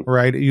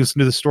 Right. You listen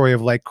to the story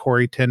of like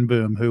Corrie ten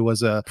Boom, who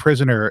was a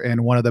prisoner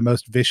in one of the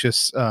most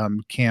vicious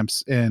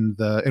camps in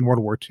World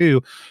War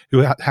II, who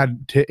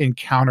had to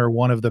encounter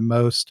one of the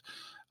most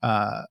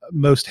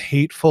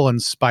hateful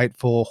and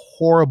spiteful,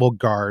 horrible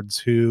guards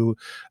who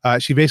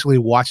she basically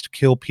watched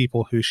kill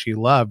people who she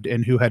loved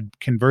and who had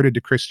converted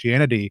to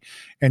Christianity.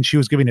 And she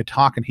was giving a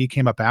talk, and he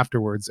came up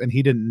afterwards, and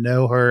he didn't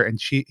know her, and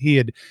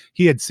he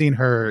had seen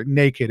her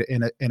naked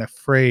and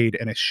afraid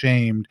and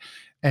ashamed.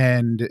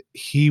 And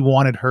he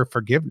wanted her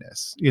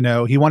forgiveness.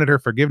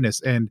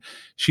 And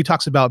she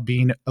talks about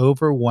being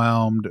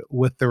overwhelmed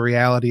with the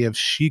reality of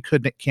she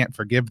can't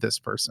forgive this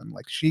person.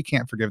 Like, she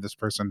can't forgive this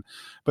person,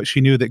 but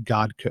she knew that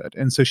God could.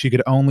 And so she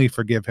could only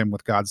forgive him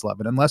with God's love.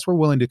 And unless we're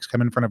willing to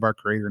come in front of our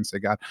Creator and say,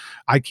 God,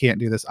 I can't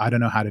do this. I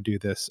don't know how to do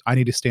this. I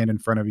need to stand in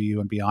front of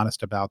you and be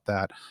honest about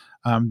that.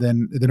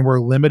 Then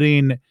we're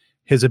limiting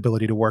his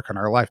ability to work on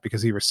our life,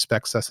 because he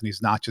respects us and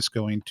he's not just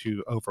going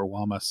to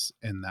overwhelm us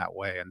in that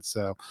way. And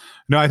so,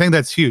 no, I think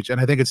that's huge. And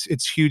I think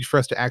it's huge for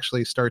us to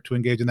actually start to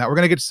engage in that. We're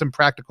going to get to some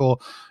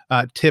practical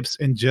tips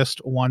in just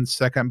one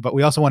second, but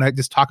we also want to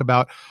just talk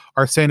about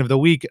our saint of the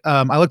week.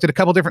 I looked at a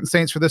couple different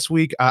saints for this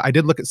week. I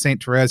did look at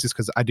Saint Therese just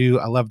because I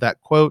love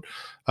that quote.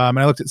 And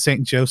I looked at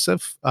Saint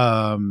Joseph,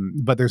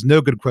 but there's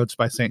no good quotes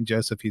by Saint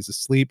Joseph. He's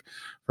asleep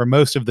for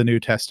most of the New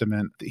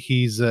Testament.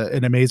 He's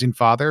an amazing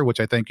father, which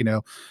I think,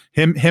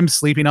 him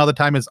sleeping all the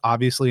time is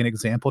obviously an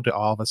example to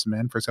all of us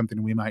men for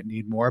something we might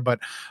need more. But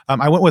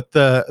I went with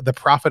the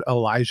prophet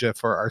Elijah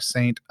for our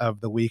saint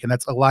of the week, and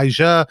that's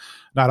Elijah,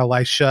 not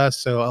Elisha.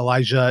 So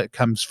Elijah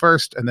comes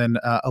first, and then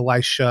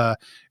Elisha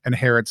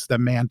inherits the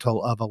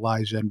mantle of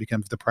Elijah and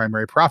becomes the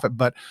primary prophet.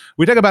 But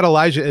we talk about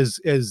Elijah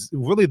as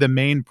really the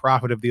main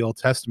prophet of the Old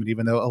Testament,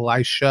 even though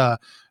Elisha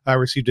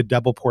received a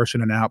double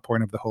portion and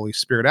outpouring of the Holy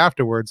Spirit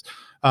afterwards.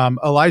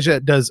 Elijah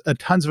does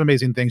tons of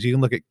amazing things. You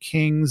can look at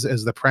Kings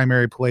as the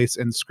primary place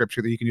in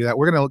Scripture that you can do that.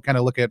 We're going to kind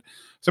of look at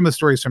some of the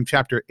stories from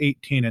chapter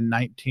 18 and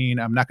 19.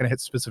 I'm not going to hit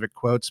specific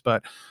quotes,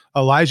 but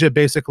Elijah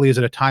basically is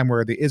at a time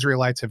where the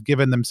Israelites have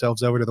given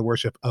themselves over to the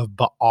worship of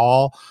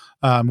Baal,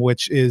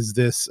 which is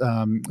this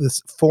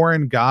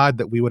foreign god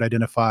that we would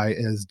identify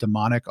as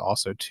demonic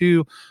also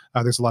too.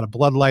 There's a lot of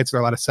bloodlights, there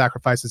are a lot of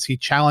sacrifices. He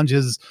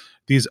challenges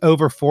these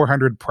over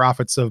 400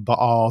 prophets of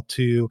Baal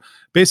to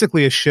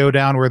basically a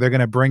showdown where they're going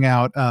to bring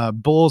out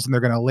bulls and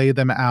they're going to lay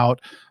them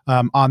out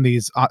on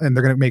these and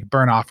they're going to make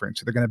burnt offerings.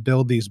 So they're going to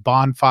build these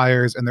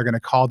bonfires and they're going to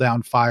call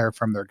down fire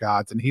from their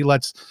gods. And he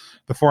lets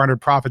the 400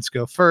 prophets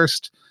go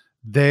first.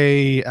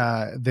 They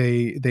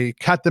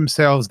cut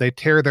themselves, they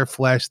tear their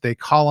flesh, they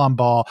call on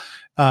Baal,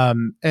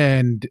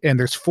 and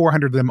there's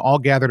 400 of them all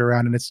gathered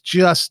around, and it's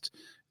just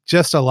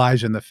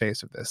Elijah in the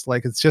face of this.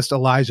 Like, it's just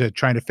Elijah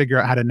trying to figure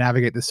out how to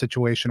navigate this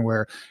situation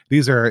where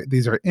these are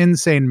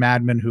insane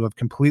madmen who have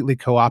completely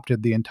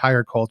co-opted the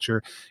entire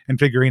culture, and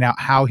figuring out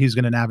how he's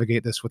going to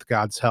navigate this with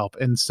God's help.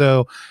 And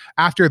so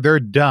after they're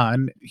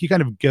done, he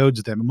kind of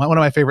goads them. One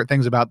of my favorite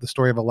things about the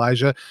story of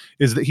Elijah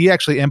is that he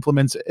actually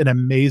implements an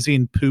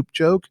amazing poop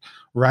joke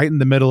right in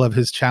the middle of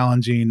his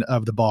challenging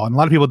of the Baal. And a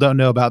lot of people don't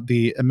know about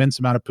the immense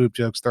amount of poop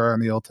jokes there are in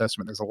the Old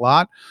Testament. There's a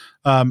lot.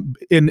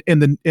 In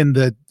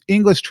the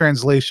English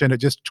translation, it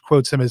just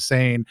quotes him as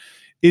saying,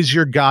 "Is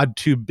your God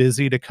too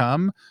busy to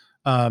come?"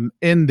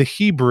 In the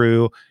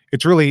Hebrew,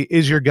 it's really,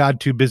 "Is your God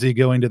too busy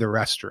going to the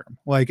restroom?"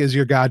 Like, is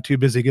your God too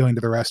busy going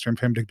to the restroom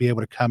for him to be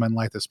able to come and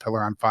light this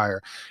pillar on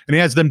fire? And he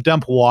has them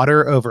dump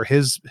water over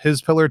his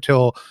pillar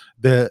till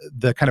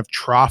the kind of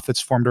trough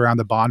that's formed around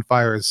the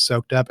bonfire is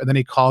soaked up, and then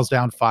he calls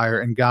down fire,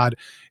 and God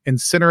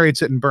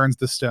incinerates it and burns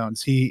the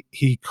stones.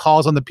 He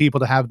calls on the people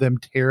to have them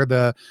tear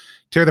the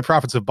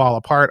prophets of Baal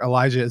apart.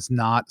 Elijah is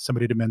not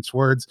somebody to mince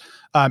words.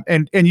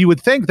 And you would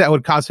think that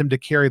would cause him to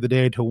carry the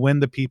day, to win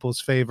the people's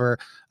favor.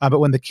 But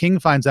when the king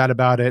finds out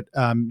about it,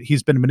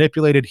 he's been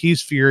manipulated.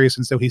 He's furious.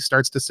 And so he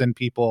starts to send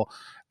people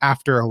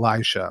after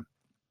Elisha.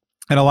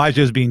 And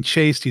Elijah is being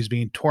chased. He's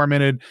being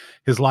tormented.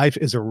 His life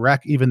is a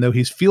wreck, even though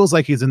he feels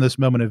like he's in this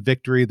moment of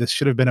victory. This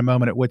should have been a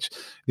moment at which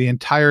the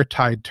entire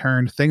tide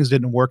turned. Things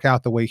didn't work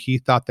out the way he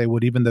thought they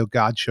would, even though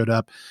God showed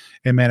up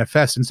and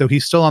manifest. And so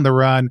he's still on the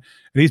run.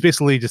 And he's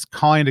basically just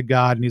calling to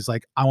God. And he's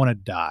like, I want to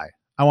die.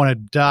 I want to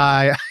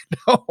die. I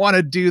don't want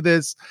to do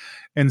this.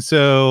 And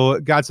so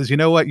God says, you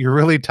know what? You're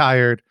really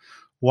tired.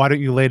 Why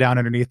don't you lay down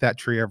underneath that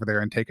tree over there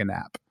and take a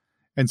nap?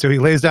 And so he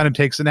lays down and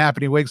takes a nap,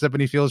 and he wakes up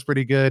and he feels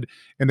pretty good.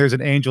 And there's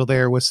an angel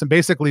there with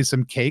basically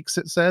some cakes,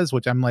 it says,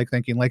 which I'm like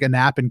thinking, like, a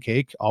nap and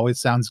cake always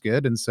sounds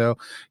good. And so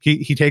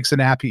he takes a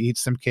nap, he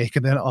eats some cake,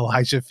 and then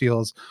Elijah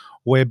feels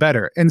way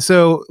better. And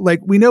so,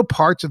 like, we know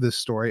parts of this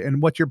story, and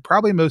what you're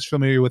probably most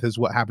familiar with is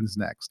what happens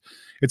next.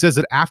 It says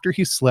that after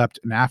he slept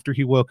and after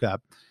he woke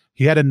up,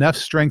 he had enough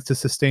strength to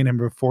sustain him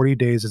for 40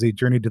 days as he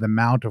journeyed to the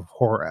Mount of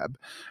Horeb.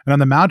 And on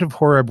the Mount of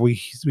Horeb, we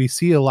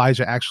see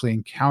Elijah actually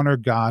encounter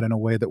God in a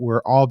way that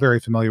we're all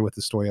very familiar with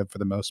the story of for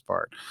the most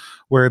part,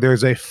 where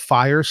there's a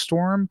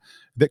firestorm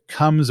that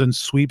comes and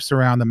sweeps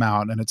around the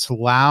mountain, and it's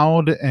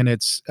loud and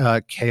it's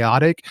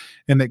chaotic,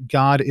 and that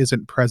God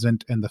isn't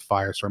present in the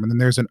firestorm. And then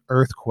there's an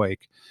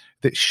earthquake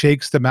that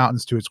shakes the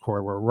mountains to its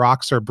core, where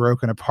rocks are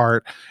broken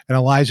apart, and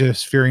Elijah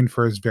is fearing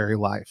for his very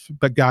life.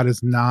 But God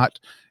is not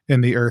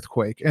in the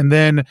earthquake. And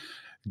then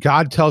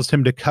God tells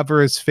him to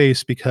cover his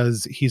face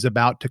because he's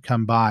about to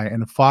come by,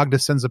 and fog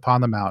descends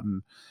upon the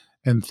mountain,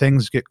 and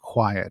things get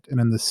quiet.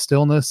 And in the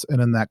stillness and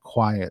in that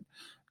quiet,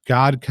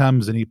 God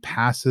comes and he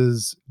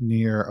passes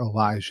near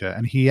Elijah.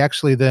 And he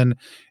actually then,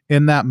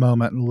 in that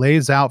moment,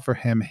 lays out for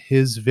him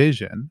his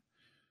vision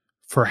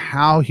for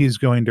how he's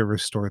going to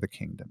restore the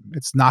kingdom.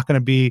 It's not going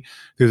to be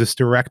through this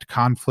direct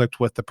conflict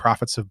with the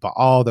prophets of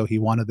Baal, though he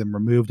wanted them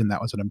removed, and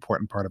that was an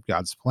important part of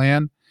God's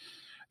plan.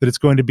 That it's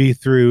going to be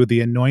through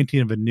the anointing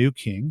of a new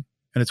king,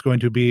 and it's going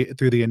to be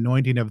through the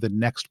anointing of the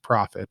next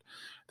prophet,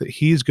 that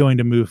he's going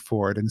to move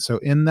forward. And so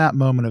in that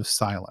moment of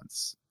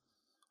silence,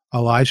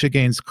 Elijah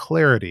gains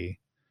clarity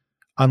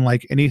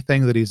unlike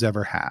anything that he's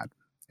ever had.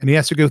 And he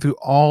has to go through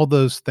all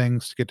those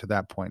things to get to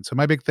that point. So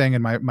my big thing,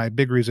 and my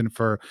big reason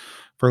for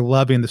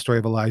loving the story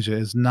of Elijah,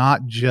 is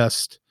not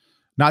just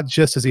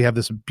does he have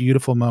this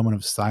beautiful moment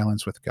of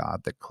silence with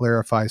God that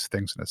clarifies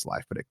things in his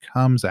life, but it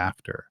comes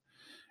after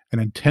an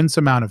intense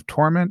amount of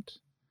torment,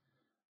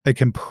 a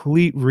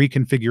complete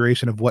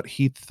reconfiguration of what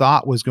he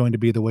thought was going to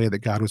be the way that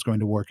God was going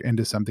to work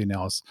into something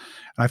else.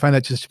 And I find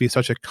that just to be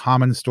such a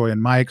common story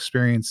in my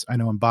experience. I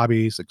know in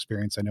Bobby's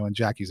experience, I know in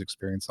Jackie's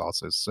experience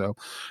also. So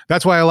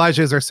that's why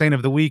Elijah is our saint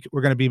of the week. We're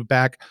going to be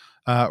back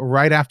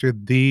right after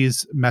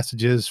these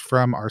messages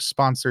from our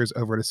sponsors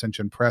over at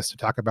Ascension Press to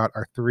talk about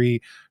our 3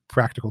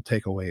 practical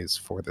takeaways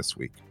for this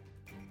week.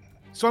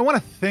 So I want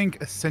to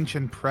thank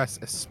Ascension Press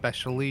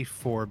especially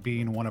for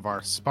being one of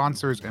our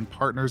sponsors and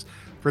partners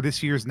for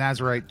this year's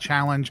Nazarite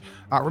Challenge.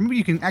 Remember,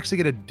 you can actually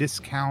get a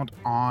discount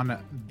on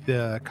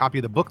the copy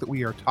of the book that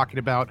we are talking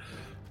about,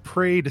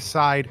 Pray,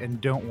 Decide,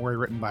 and Don't Worry,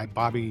 written by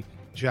Bobby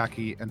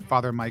Jackie, and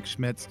Father Mike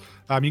Schmitz.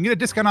 You can get a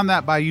discount on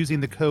that by using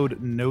the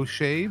code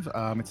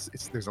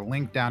NOSHAVE. There's a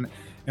link down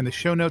in the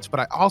show notes, but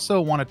I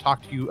also want to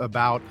talk to you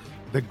about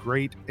the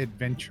Great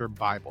Adventure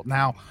Bible.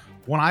 Now,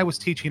 when I was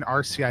teaching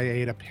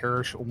RCIA at a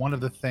parish, one of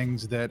the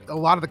things that a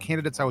lot of the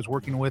candidates I was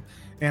working with,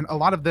 and a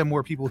lot of them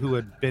were people who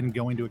had been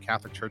going to a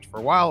Catholic church for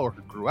a while or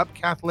who grew up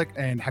Catholic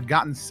and had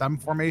gotten some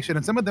formation,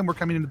 and some of them were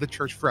coming into the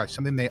church fresh.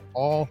 Something they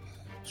all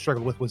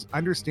struggled with was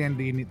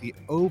understanding the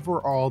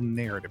overall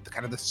narrative, the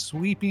kind of the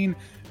sweeping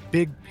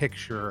big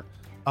picture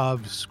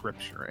of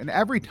Scripture. And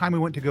every time we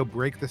went to go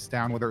break this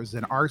down, whether it was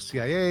in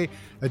RCIA,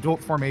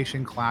 adult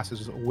formation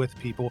classes with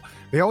people,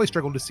 they always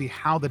struggled to see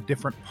how the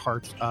different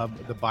parts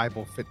of the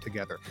Bible fit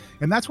together.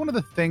 And that's one of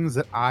the things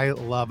that I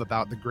love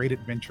about the Great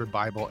Adventure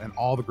Bible and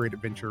all the Great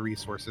Adventure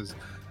resources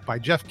by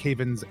Jeff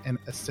Cavins and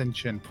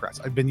Ascension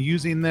Press. I've been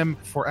using them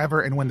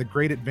forever, and when the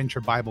Great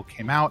Adventure Bible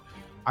came out,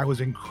 I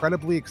was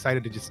incredibly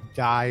excited to just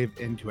dive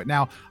into it.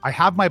 Now, I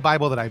have my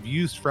Bible that I've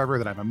used forever,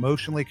 that I'm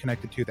emotionally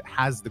connected to, that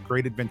has the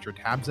Great Adventure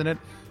tabs in it.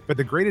 But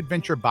the Great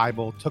Adventure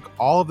Bible took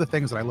all of the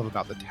things that I love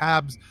about the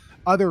tabs,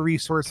 other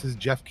resources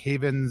Jeff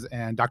Cavins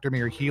and Dr.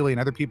 Mary Healy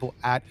and other people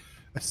at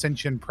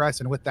Ascension Press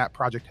and with that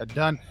project had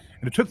done,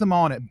 and it took them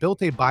all and it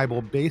built a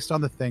Bible based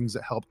on the things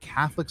that help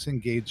Catholics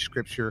engage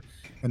Scripture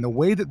in the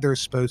way that they're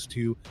supposed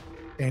to,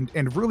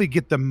 and really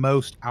get the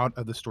most out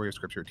of the story of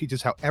Scripture. It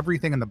teaches how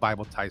everything in the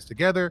Bible ties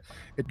together.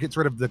 It gets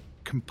rid of the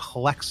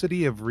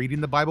complexity of reading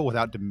the Bible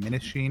without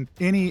diminishing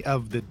any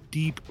of the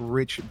deep,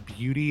 rich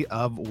beauty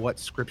of what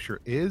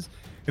Scripture is.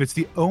 And it's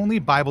the only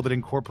Bible that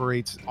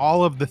incorporates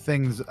all of the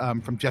things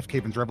from Jeff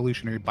Cavins'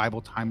 revolutionary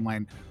Bible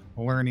timeline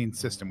learning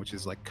system, which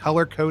is like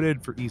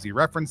color-coded for easy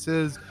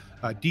references,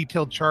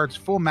 detailed charts,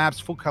 full maps,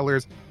 full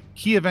colors,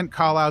 key event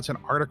callouts, and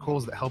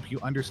articles that help you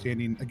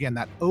understanding, again,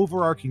 that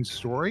overarching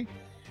story,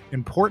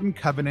 important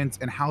covenants,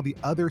 and how the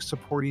other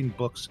supporting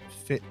books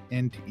fit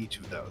into each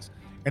of those.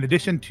 In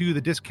addition to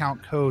the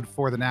discount code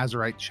for the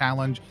Nazarite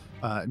Challenge,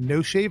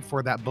 No Shave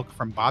for that book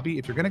from Bobby,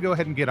 if you're going to go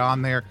ahead and get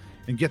on there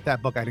and get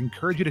that book, I'd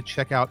encourage you to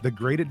check out the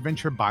Great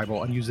Adventure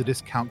Bible and use the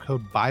discount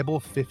code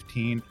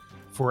Bible15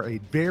 for a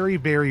very,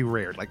 very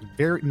rare,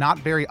 not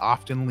very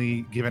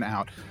oftenly given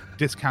out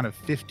discount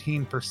of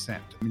 15%.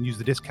 And use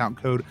the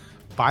discount code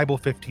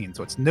Bible15.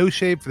 So it's No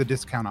Shave for the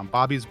discount on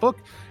Bobby's book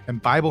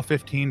and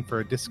Bible15 for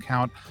a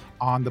discount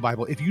on the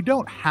Bible. If you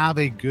don't have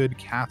a good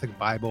Catholic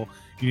Bible,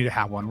 you need to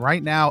have one.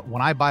 Right now,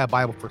 when I buy a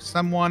Bible for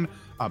someone,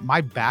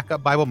 my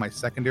backup Bible, my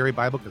secondary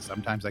Bible, because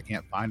sometimes I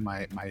can't find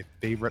my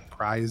favorite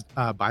prized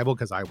Bible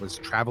because I was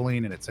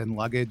traveling and it's in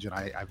luggage and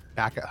I'm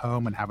back at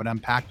home and haven't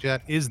unpacked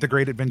yet, is the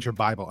Great Adventure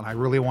Bible. And I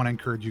really want to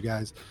encourage you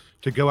guys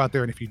to go out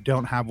there, and if you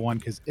don't have one,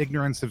 because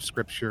ignorance of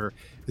Scripture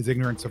is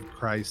ignorance of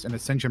Christ, and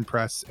Ascension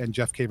Press and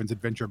Jeff Cavins'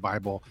 Adventure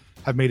Bible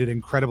have made it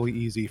incredibly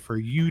easy for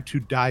you to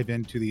dive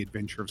into the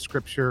adventure of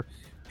Scripture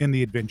in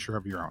the adventure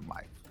of your own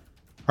life.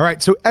 All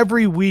right, so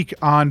every week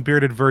on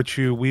Bearded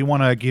Virtue, we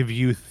want to give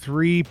you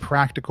 3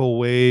 practical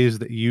ways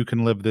that you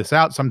can live this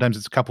out. Sometimes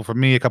it's a couple from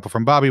me, a couple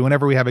from Bobby.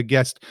 Whenever we have a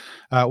guest,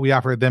 we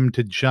offer them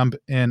to jump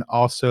in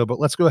also. But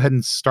let's go ahead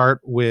and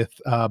start with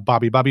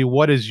Bobby. Bobby,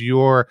 what is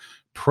your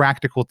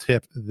practical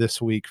tip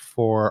this week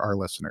for our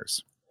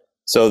listeners?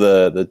 So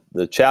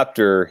the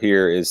chapter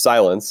here is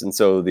silence, and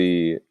so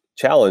the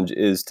challenge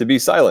is to be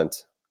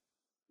silent.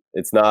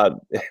 It's not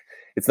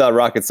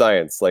rocket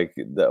science. Like,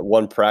 the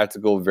one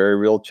practical, very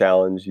real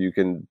challenge you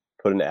can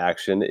put into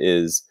action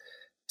is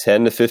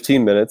 10 to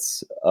 15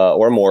 minutes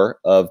or more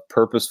of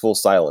purposeful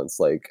silence.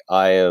 Like,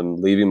 I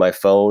am leaving my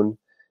phone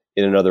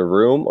in another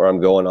room, or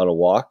I'm going on a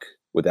walk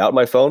without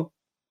my phone,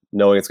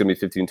 knowing it's going to be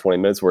 15, 20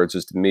 minutes where it's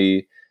just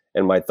me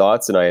and my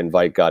thoughts, and I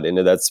invite God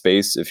into that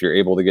space. If you're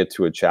able to get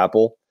to a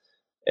chapel,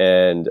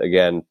 and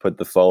again, put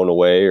the phone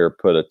away or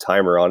put a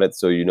timer on it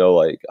so you know,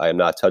 like, I am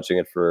not touching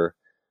it for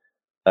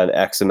an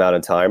X amount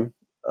of time,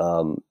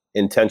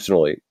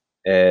 intentionally.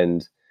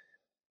 And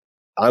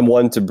I'm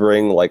one to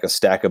bring like a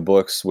stack of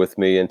books with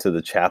me into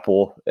the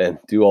chapel and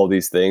do all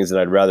these things, and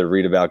I'd rather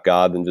read about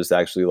God than just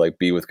actually like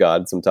be with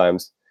God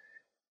sometimes.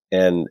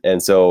 And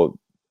so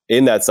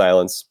in that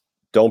silence,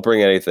 don't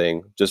bring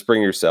anything, just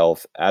bring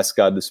yourself, ask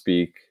God to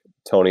speak,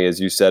 Tony, as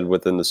you said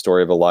within the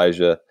story of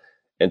Elijah,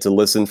 and to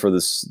listen for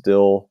the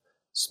still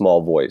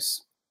small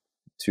voice,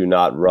 to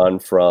not run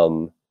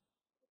from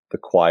the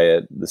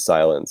quiet, the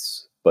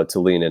silence, but to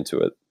lean into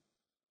it.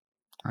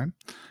 All right.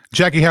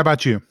 Jackie, how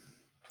about you?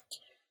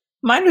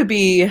 Mine would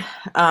be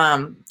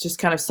just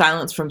kind of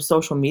silence from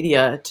social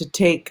media, to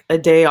take a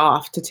day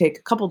off, to take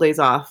a couple days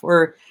off.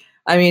 Or,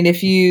 I mean,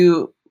 if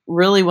you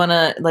really want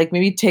to, like,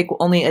 maybe take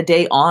only a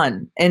day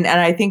on. And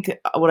I think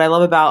what I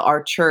love about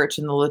our church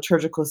and the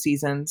liturgical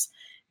seasons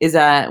is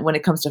that when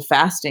it comes to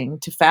fasting,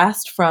 to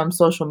fast from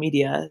social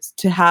media,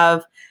 to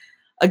have,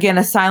 again,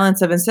 a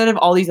silence of, instead of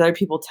all these other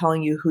people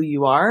telling you who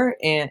you are,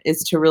 and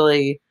is to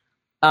really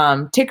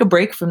take a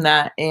break from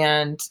that.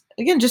 And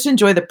again, just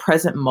enjoy the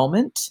present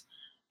moment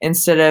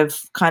instead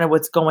of kind of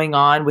what's going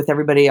on with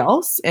everybody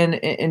else, and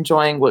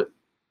enjoying what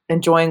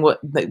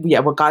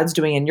God's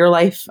doing in your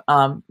life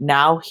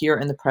now, here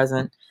in the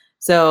present.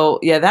 So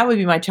yeah, that would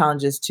be my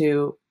challenge, is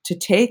to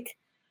take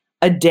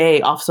a day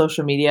off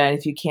social media. And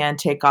if you can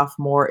take off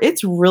more,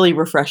 it's really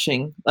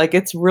refreshing. Like,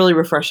 it's really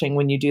refreshing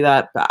when you do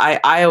that. But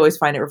I always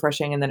find it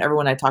refreshing. And then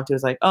everyone I talk to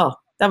is like, oh,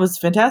 that was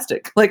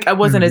fantastic. Like, I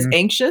wasn't as Mhm.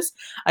 anxious.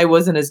 I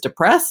wasn't as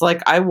depressed.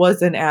 Like, I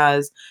wasn't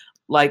as,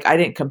 like, I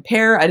didn't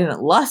compare. I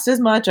didn't lust as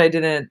much. I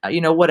didn't,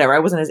 whatever. I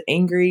wasn't as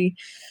angry.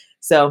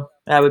 So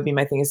that would be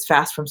my thing, is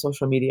fast from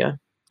social media.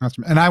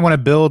 Awesome. And I want to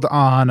build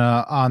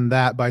on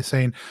that by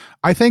saying,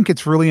 I think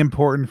it's really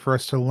important for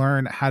us to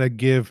learn how to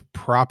give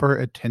proper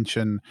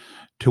attention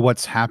to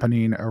what's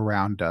happening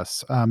around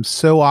us.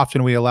 So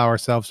often we allow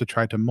ourselves to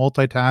try to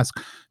multitask,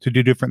 to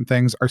do different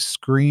things. Our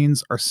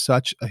screens are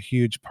such a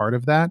huge part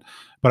of that.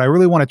 But I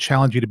really want to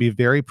challenge you to be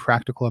very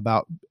practical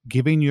about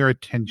giving your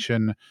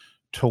attention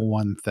to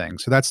one thing.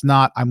 So that's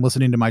not, I'm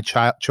listening to my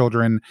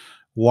children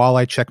while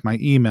I check my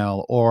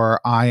email,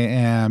 or I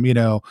am,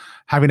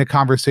 having a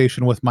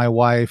conversation with my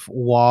wife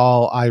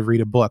while I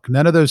read a book.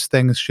 None of those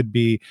things should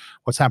be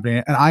what's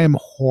happening. And I am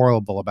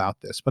horrible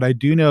about this, but I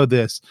do know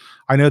this.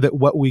 I know that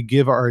what we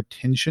give our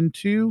attention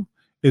to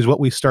is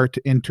what we start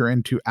to enter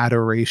into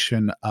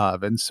adoration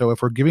of. And so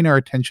if we're giving our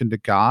attention to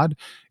God,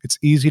 it's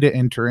easy to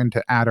enter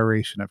into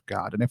adoration of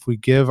God. And if we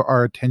give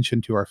our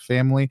attention to our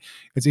family,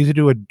 it's easy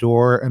to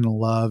adore and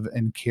love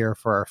and care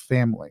for our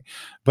family.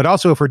 But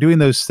also, if we're doing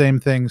those same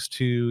things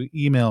to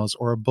emails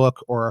or a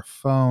book or a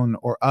phone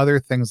or other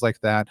things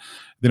like that,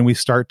 then we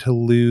start to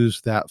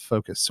lose that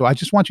focus. So I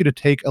just want you to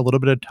take a little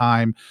bit of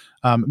time,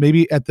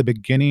 maybe at the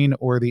beginning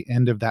or the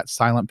end of that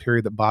silent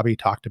period that Bobby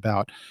talked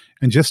about,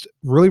 and just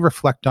really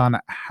reflect on,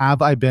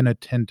 have I been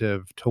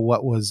attentive to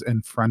what was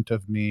in front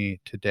of me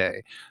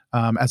today?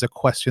 As a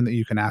question that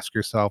you can ask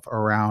yourself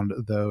around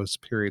those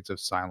periods of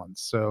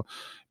silence. So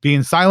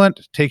being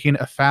silent, taking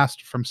a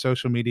fast from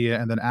social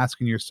media, and then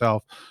asking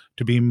yourself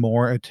to be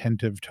more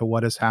attentive to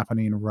what is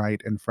happening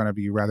right in front of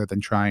you rather than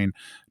trying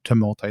to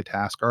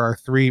multitask are our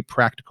three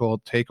practical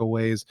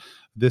takeaways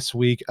this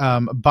week.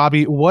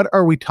 Bobby, what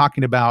are we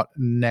talking about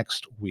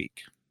next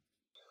week?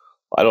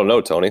 I don't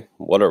know, Tony.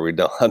 What are we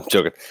doing? I'm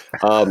joking.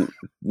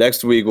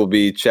 Next week will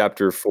be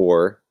chapter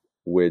 4,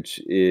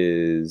 which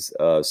is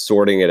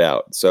sorting it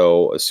out.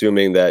 So,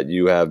 assuming that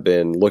you have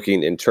been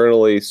looking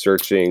internally,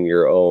 searching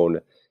your own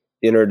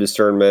inner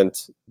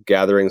discernment,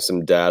 gathering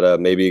some data,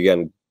 maybe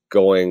again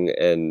going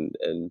and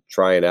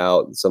trying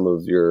out some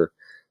of your,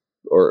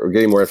 or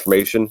getting more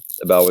information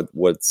about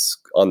what's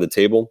on the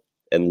table,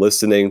 and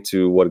listening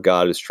to what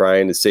God is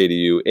trying to say to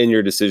you in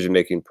your decision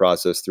making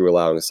process through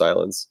allowing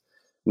silence.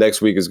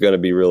 Next week is going to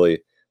be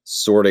really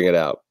sorting it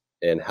out.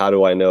 And how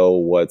do I know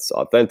what's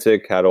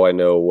authentic? How do I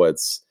know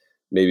what's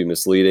maybe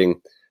misleading?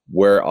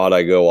 Where ought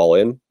I go all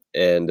in?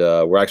 And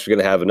we're actually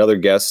going to have another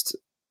guest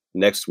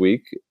next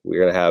week.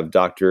 We're going to have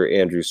Dr.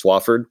 Andrew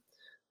Swafford,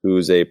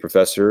 who's a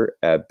professor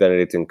at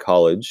Benedictine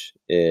College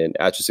in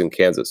Atchison,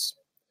 Kansas.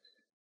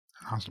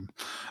 Awesome.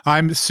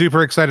 I'm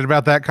super excited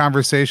about that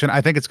conversation. I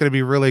think it's going to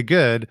be really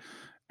good.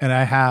 And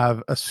I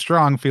have a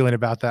strong feeling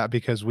about that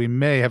because we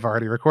may have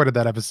already recorded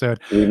that episode.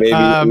 We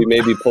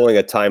may be pulling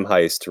a time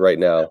heist right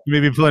now.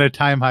 Maybe pulling a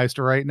time heist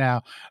right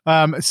now.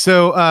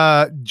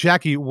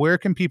 Jackie, where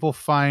can people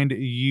find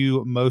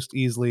you most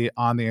easily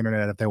on the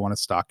internet if they want to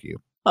stalk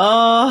you?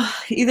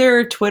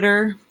 Either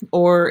Twitter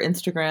or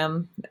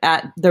Instagram.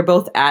 They're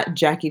both at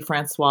Jackie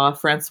Francois.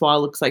 Francois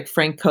looks like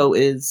Franco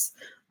is.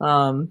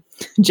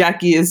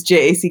 Jackie is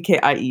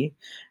Jackie.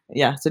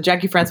 Yeah, so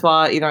Jackie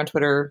Francois, either on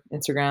Twitter,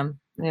 Instagram,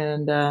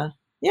 and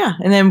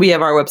and then we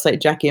have our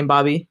website,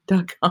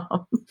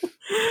 JackieandBobby.com.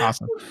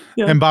 Awesome.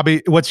 Yeah. And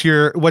Bobby, what's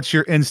your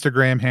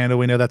Instagram handle?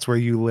 We know that's where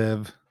you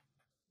live.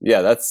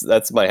 Yeah,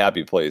 that's my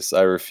happy place.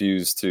 I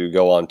refuse to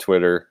go on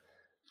Twitter.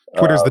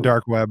 Twitter's the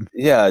dark web.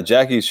 Yeah,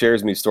 Jackie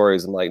shares me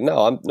stories. I'm like,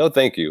 no,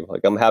 thank you.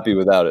 Like, I'm happy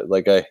without it.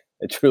 Like, I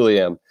truly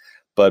am.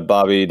 But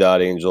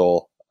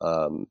Bobby.Angel,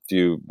 if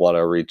you want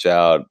to reach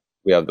out,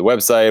 we have the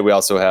website. We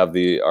also have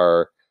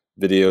our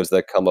videos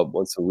that come up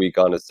once a week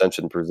on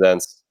Ascension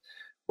Presents.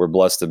 We're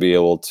blessed to be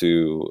able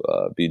to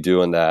be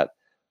doing that.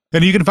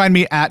 And you can find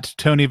me at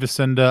Tony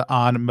Vicinda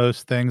on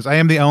most things. I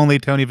am the only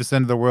Tony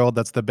Vicinda in the world.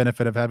 That's the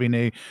benefit of having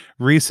a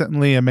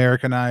recently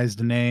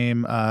Americanized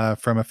name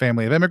from a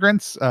family of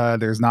immigrants.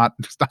 There's not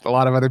a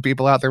lot of other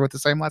people out there with the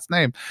same last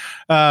name.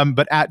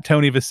 But at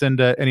Tony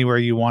Vicinda, anywhere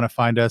you want to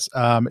find us.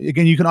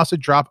 Again, you can also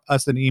drop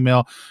us an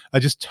email,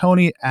 just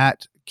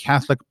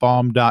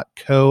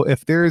tony@catholicbalm.co.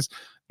 If there's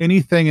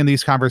anything in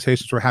these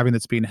conversations we're having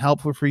that's being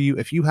helpful for you,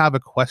 if you have a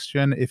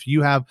question, if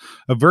you have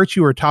a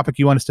virtue or topic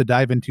you want us to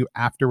dive into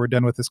after we're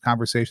done with this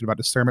conversation about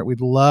discernment,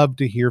 we'd love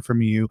to hear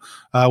from you.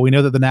 We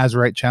know that the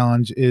Nazarite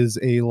Challenge is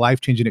a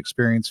life-changing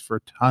experience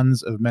for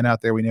tons of men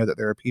out there. We know that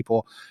there are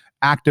people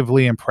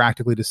actively and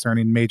practically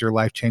discerning major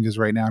life changes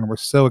right now, and we're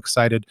so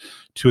excited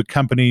to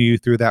accompany you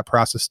through that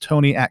process.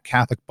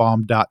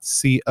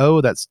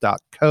 Tony@catholicbalm.co, that's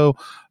 .co.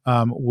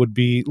 would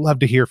be love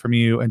to hear from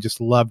you and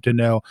just love to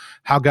know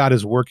how God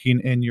is working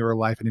in your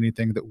life and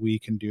anything that we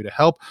can do to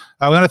help.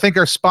 I want to thank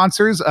our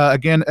sponsors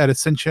again at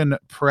Ascension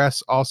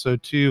Press, also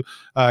to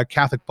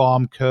Catholic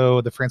Balm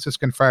Co., the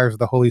Franciscan Friars of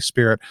the Holy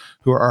Spirit,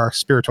 who are our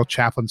spiritual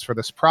chaplains for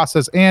this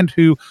process, and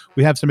who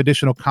we have some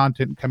additional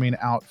content coming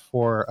out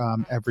for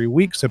every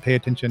week. So pay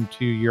attention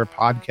to your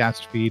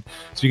podcast feed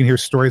so you can hear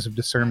stories of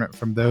discernment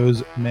from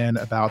those men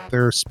about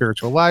their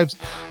spiritual lives.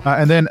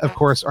 And then, of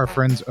course, our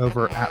friends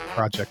over at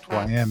Project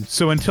YM.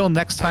 So until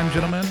next time,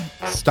 gentlemen,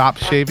 stop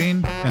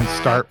shaving and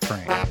start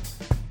praying.